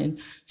her. And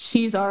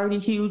she's already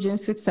huge and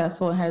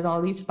successful and has all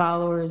these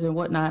followers and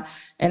whatnot.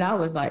 And I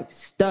was like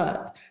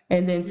stuck.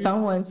 And then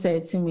someone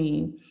said to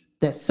me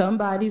that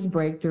somebody's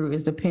breakthrough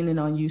is dependent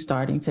on you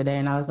starting today.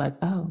 And I was like,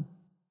 oh,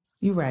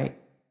 you're right.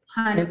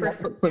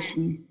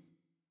 100%.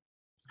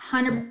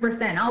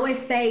 100%. I always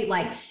say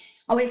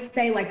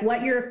like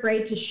what you're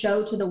afraid to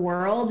show to the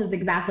world is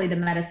exactly the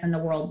medicine the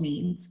world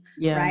needs.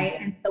 Yeah. Right.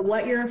 And so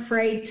what you're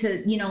afraid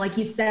to, like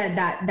you said,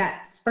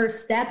 that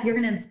first step, you're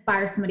going to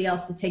inspire somebody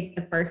else to take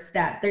the first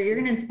step. You're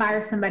going to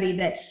inspire somebody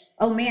that,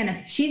 oh man,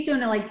 if she's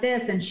doing it like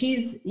this and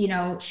she's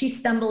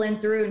stumbling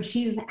through and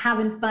she's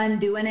having fun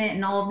doing it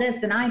and all of this,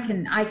 then I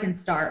can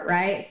start.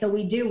 Right. So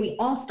we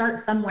all start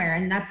somewhere.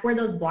 And that's where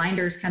those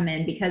blinders come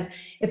in, because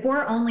if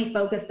we're only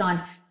focused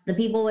on the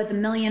people with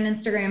 1 million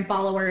Instagram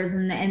followers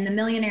and the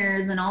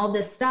millionaires and all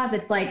this stuff,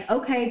 it's like,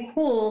 okay,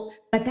 cool.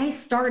 But they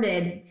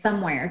started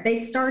somewhere. They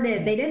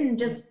didn't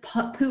just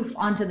poof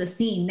onto the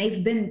scene.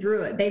 They've been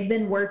through it. They've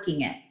been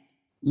working it.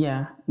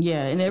 Yeah.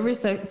 Yeah. And every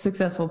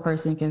successful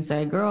person can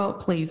say, girl,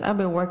 please, I've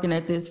been working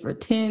at this for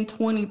 10,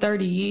 20,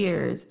 30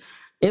 years.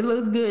 It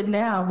looks good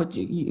now, but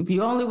if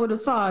you only would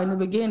have saw in the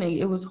beginning,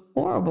 it was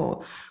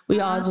horrible.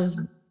 We all just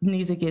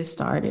need to get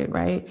started.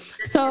 Right.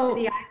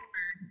 So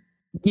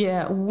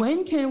yeah.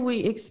 When can we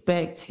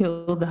expect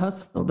Heal the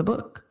Hustle, the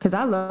book? Because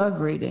I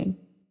love reading.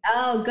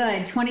 Oh,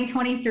 good.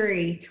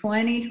 2023.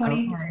 Okay.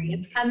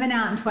 It's coming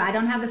out. I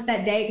don't have a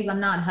set date because I'm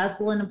not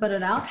hustling to put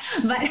it out,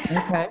 but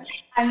okay.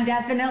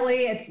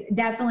 It's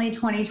definitely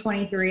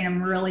 2023. And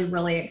I'm really,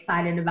 really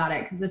excited about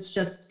it because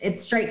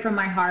it's straight from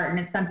my heart. And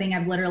it's something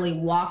I've literally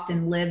walked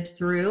and lived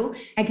through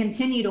and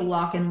continue to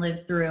walk and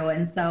live through.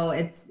 And so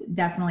it's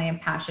definitely a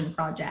passion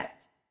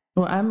project.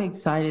 Well, I'm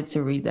excited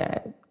to read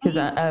that because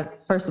I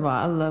first of all,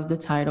 I love the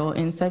title.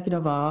 And second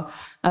of all,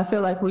 I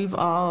feel like we've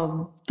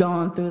all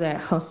gone through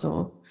that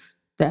hustle.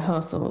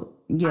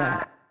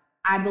 Yeah.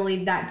 I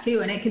believe that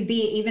too. And it could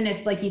be, even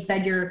if, like you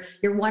said, you're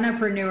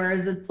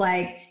one-upreneurs, it's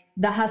like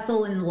the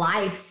hustle in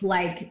life,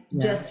 like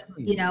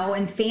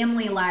and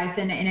family life.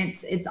 And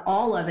it's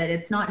all of it.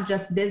 It's not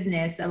just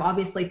business. I've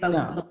obviously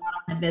focused a lot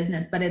on the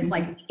business, but it's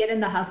like we get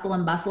in the hustle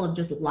and bustle of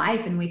just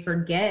life and we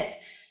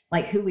forget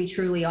like who we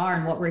truly are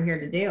and what we're here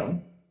to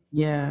do.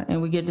 Yeah.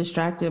 And we get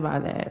distracted by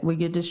that.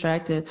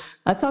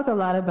 I talk a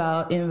lot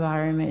about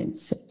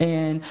environments,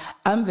 and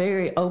I'm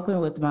very open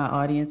with my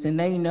audience, and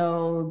they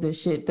know the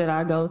shit that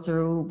I go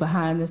through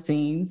behind the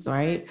scenes,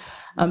 right?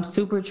 I'm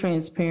super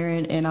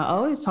transparent. And I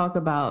always talk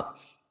about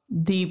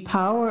the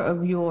power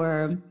of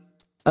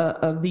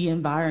of the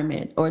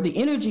environment, or the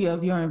energy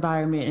of your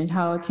environment, and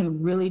how it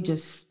can really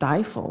just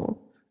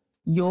stifle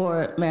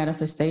your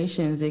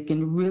manifestations. It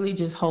can really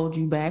just hold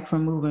you back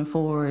from moving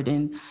forward.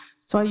 And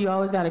so you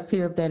always got to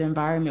clear up that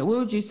environment. What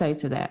would you say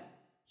to that?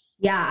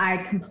 Yeah, I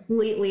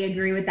completely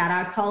agree with that.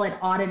 I call it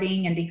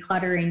auditing and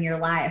decluttering your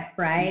life,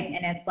 right?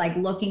 And it's like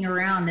looking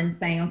around and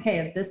saying, okay,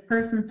 is this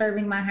person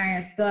serving my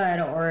highest good,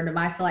 or do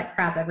I feel like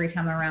crap every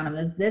time I'm around them?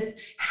 Is this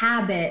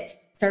habit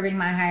serving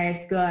my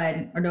highest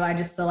good, or do I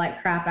just feel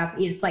like crap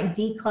after? It's like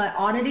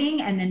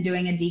auditing and then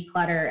doing a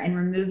declutter and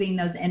removing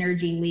those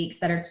energy leaks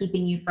that are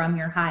keeping you from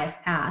your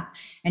highest path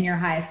and your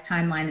highest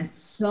timeline is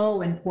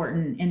so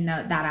important in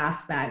that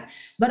aspect.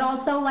 But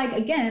also, like,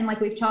 again,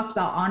 like we've talked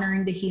about,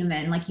 honoring the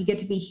human, like you get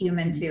to be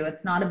human too.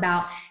 It's not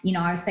about,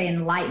 I would say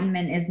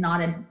enlightenment is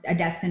not a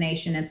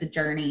destination, it's a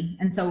journey.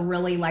 And so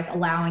really like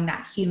allowing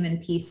that human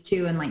piece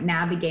too, and like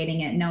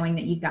navigating it, knowing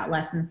that you've got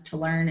lessons to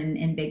learn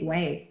in big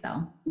ways.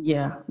 So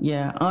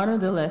yeah, honor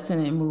the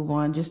lesson and move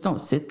on. Just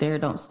don't sit there,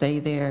 don't stay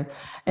there,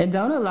 and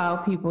don't allow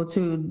people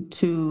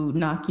to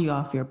knock you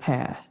off your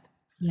path.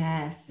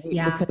 Yes.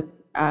 Yeah.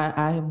 Because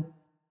I've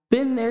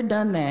been there,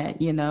 done that,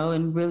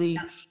 and really,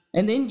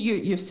 and then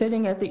you're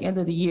sitting at the end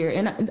of the year.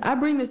 And I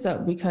bring this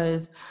up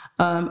because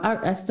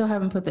I still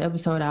haven't put the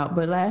episode out,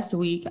 but last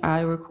week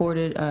I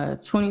recorded a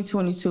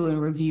 2022 in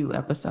review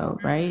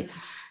episode, right?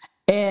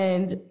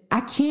 And I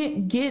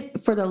can't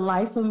get, for the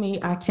life of me,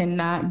 I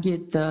cannot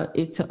get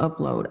it to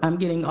upload. I'm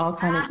getting all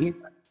kind of errors.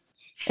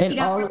 And you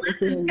got all more of the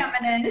lessons things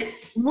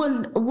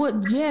coming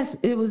in. Yes,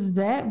 it was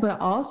that, but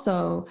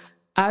also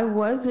I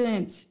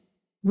wasn't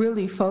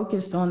really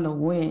focused on the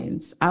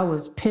wins. I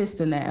was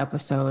pissed in that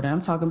episode.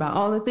 I'm talking about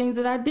all the things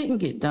that I didn't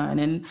get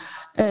done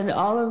and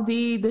all of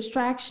the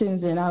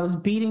distractions, and I was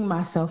beating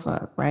myself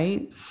up,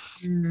 right?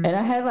 And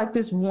I had like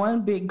this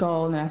one big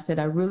goal, and I said,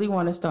 I really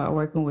want to start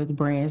working with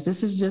brands.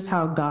 This is just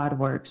how God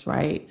works,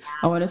 right?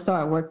 I want to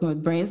start working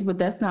with brands, but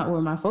that's not where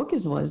my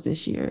focus was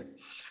this year.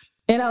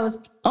 And I was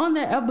on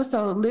that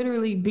episode,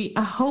 literally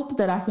I hope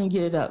that I can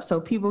get it up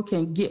so people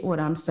can get what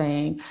I'm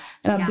saying.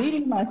 And I'm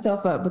beating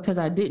myself up because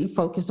I didn't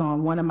focus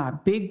on one of my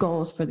big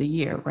goals for the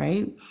year,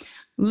 right?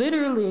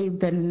 Literally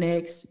the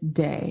next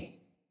day,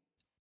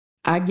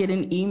 I get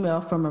an email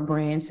from a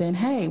brand saying,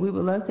 hey, we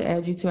would love to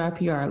add you to our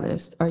PR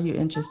list. Are you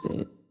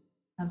interested?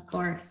 Of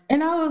course.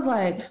 And I was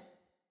like,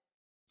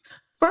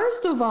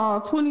 first of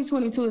all,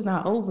 2022 is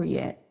not over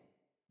yet.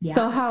 Yeah.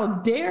 So how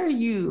dare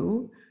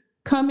you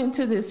come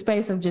into this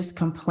space of just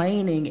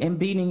complaining and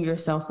beating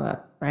yourself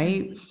up,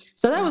 right?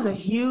 So that was a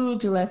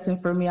huge lesson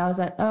for me. I was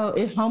like, oh,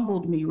 it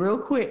humbled me real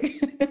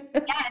quick.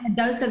 Yeah, and a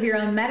dose of your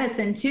own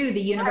medicine too. The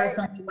universe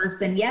only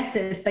works in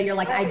yeses. So you're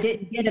like, I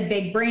didn't get a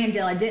big brand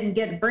deal. I didn't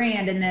get a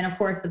brand. And then of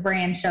course the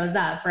brand shows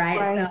up,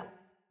 right? So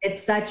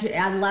it's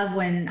I love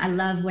when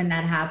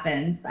that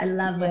happens. I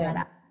love when that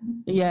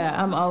happens. Yeah,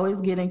 I'm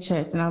always getting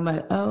checked and I'm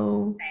like,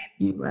 oh,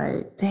 you're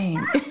right.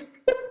 Dang.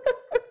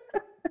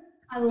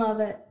 I love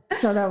it.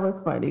 So that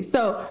was funny.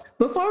 So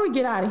before we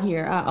get out of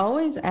here, I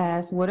always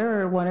ask, what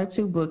are one or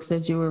two books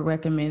that you would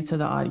recommend to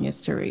the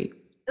audience to read?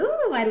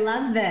 Ooh, I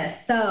love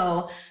this.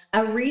 So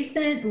a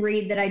recent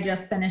read that I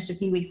just finished a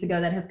few weeks ago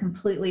that has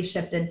completely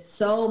shifted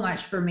so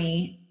much for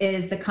me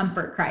is The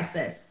Comfort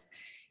Crisis.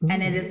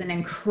 And it is an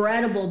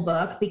incredible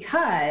book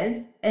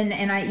because,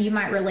 you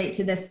might relate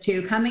to this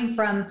too, coming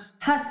from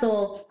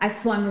hustle, I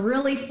swung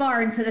really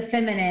far into the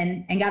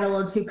feminine and got a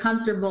little too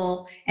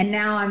comfortable. And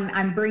now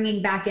I'm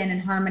bringing back in and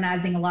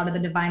harmonizing a lot of the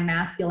divine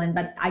masculine,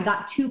 but I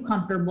got too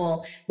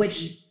comfortable,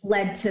 which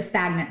led to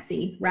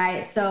stagnancy,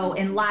 right? So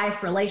in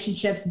life,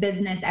 relationships,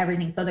 business,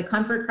 everything. So The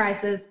Comfort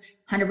Crisis,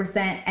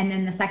 100%. And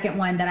then the second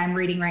one that I'm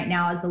reading right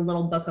now is The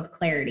Little Book of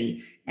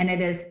Clarity. And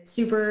it is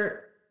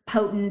super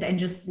potent and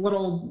just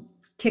little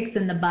kicks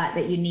in the butt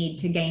that you need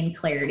to gain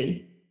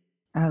clarity.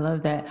 I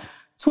love that.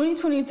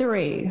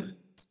 2023,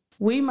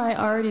 we might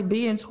already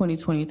be in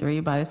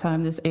 2023 by the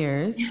time this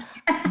airs,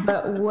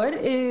 but what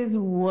is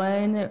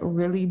one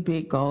really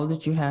big goal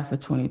that you have for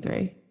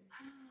 23?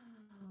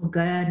 Oh,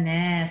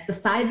 goodness.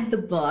 Besides the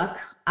book,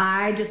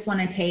 I just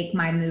want to take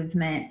my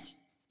movement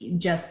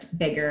just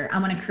bigger. I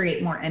want to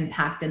create more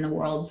impact in the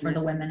world for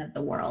the women of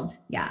the world.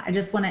 Yeah. I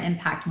just want to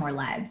impact more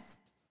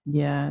lives.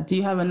 Yeah. Do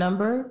you have a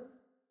number?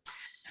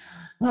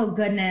 Oh,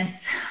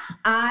 goodness.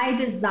 I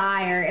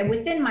desire, and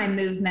within my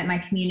movement, my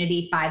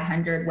community,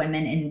 500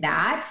 women in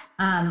that.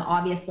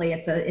 Obviously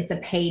it's a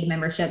paid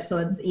membership. So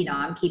it's,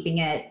 I'm keeping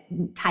it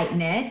tight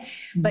knit,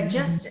 but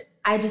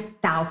I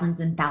just thousands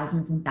and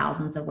thousands and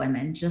thousands of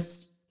women.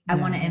 I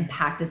want to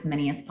impact as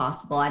many as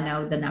possible. I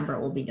know the number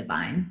will be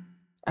divine.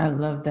 I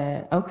love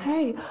that.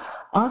 Okay.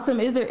 Awesome.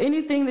 Is there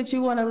anything that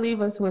you want to leave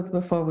us with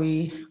before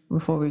we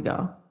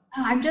go?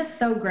 I'm just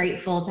so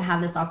grateful to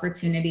have this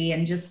opportunity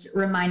and just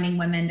reminding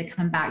women to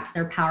come back to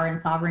their power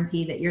and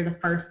sovereignty, that you're the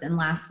first and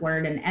last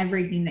word in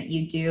everything that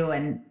you do,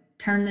 and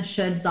turn the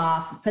shoulds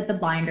off, put the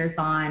blinders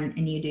on,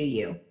 and you do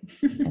you.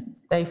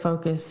 Stay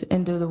focused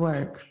and do the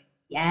work.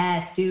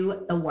 Yes,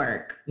 do the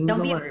work.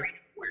 Don't be afraid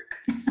of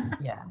work.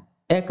 Yeah.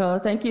 Echo,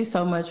 thank you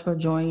so much for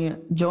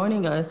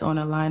joining us on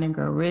Align and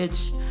Grow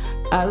Rich.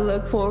 I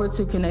look forward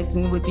to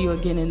connecting with you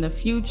again in the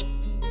future.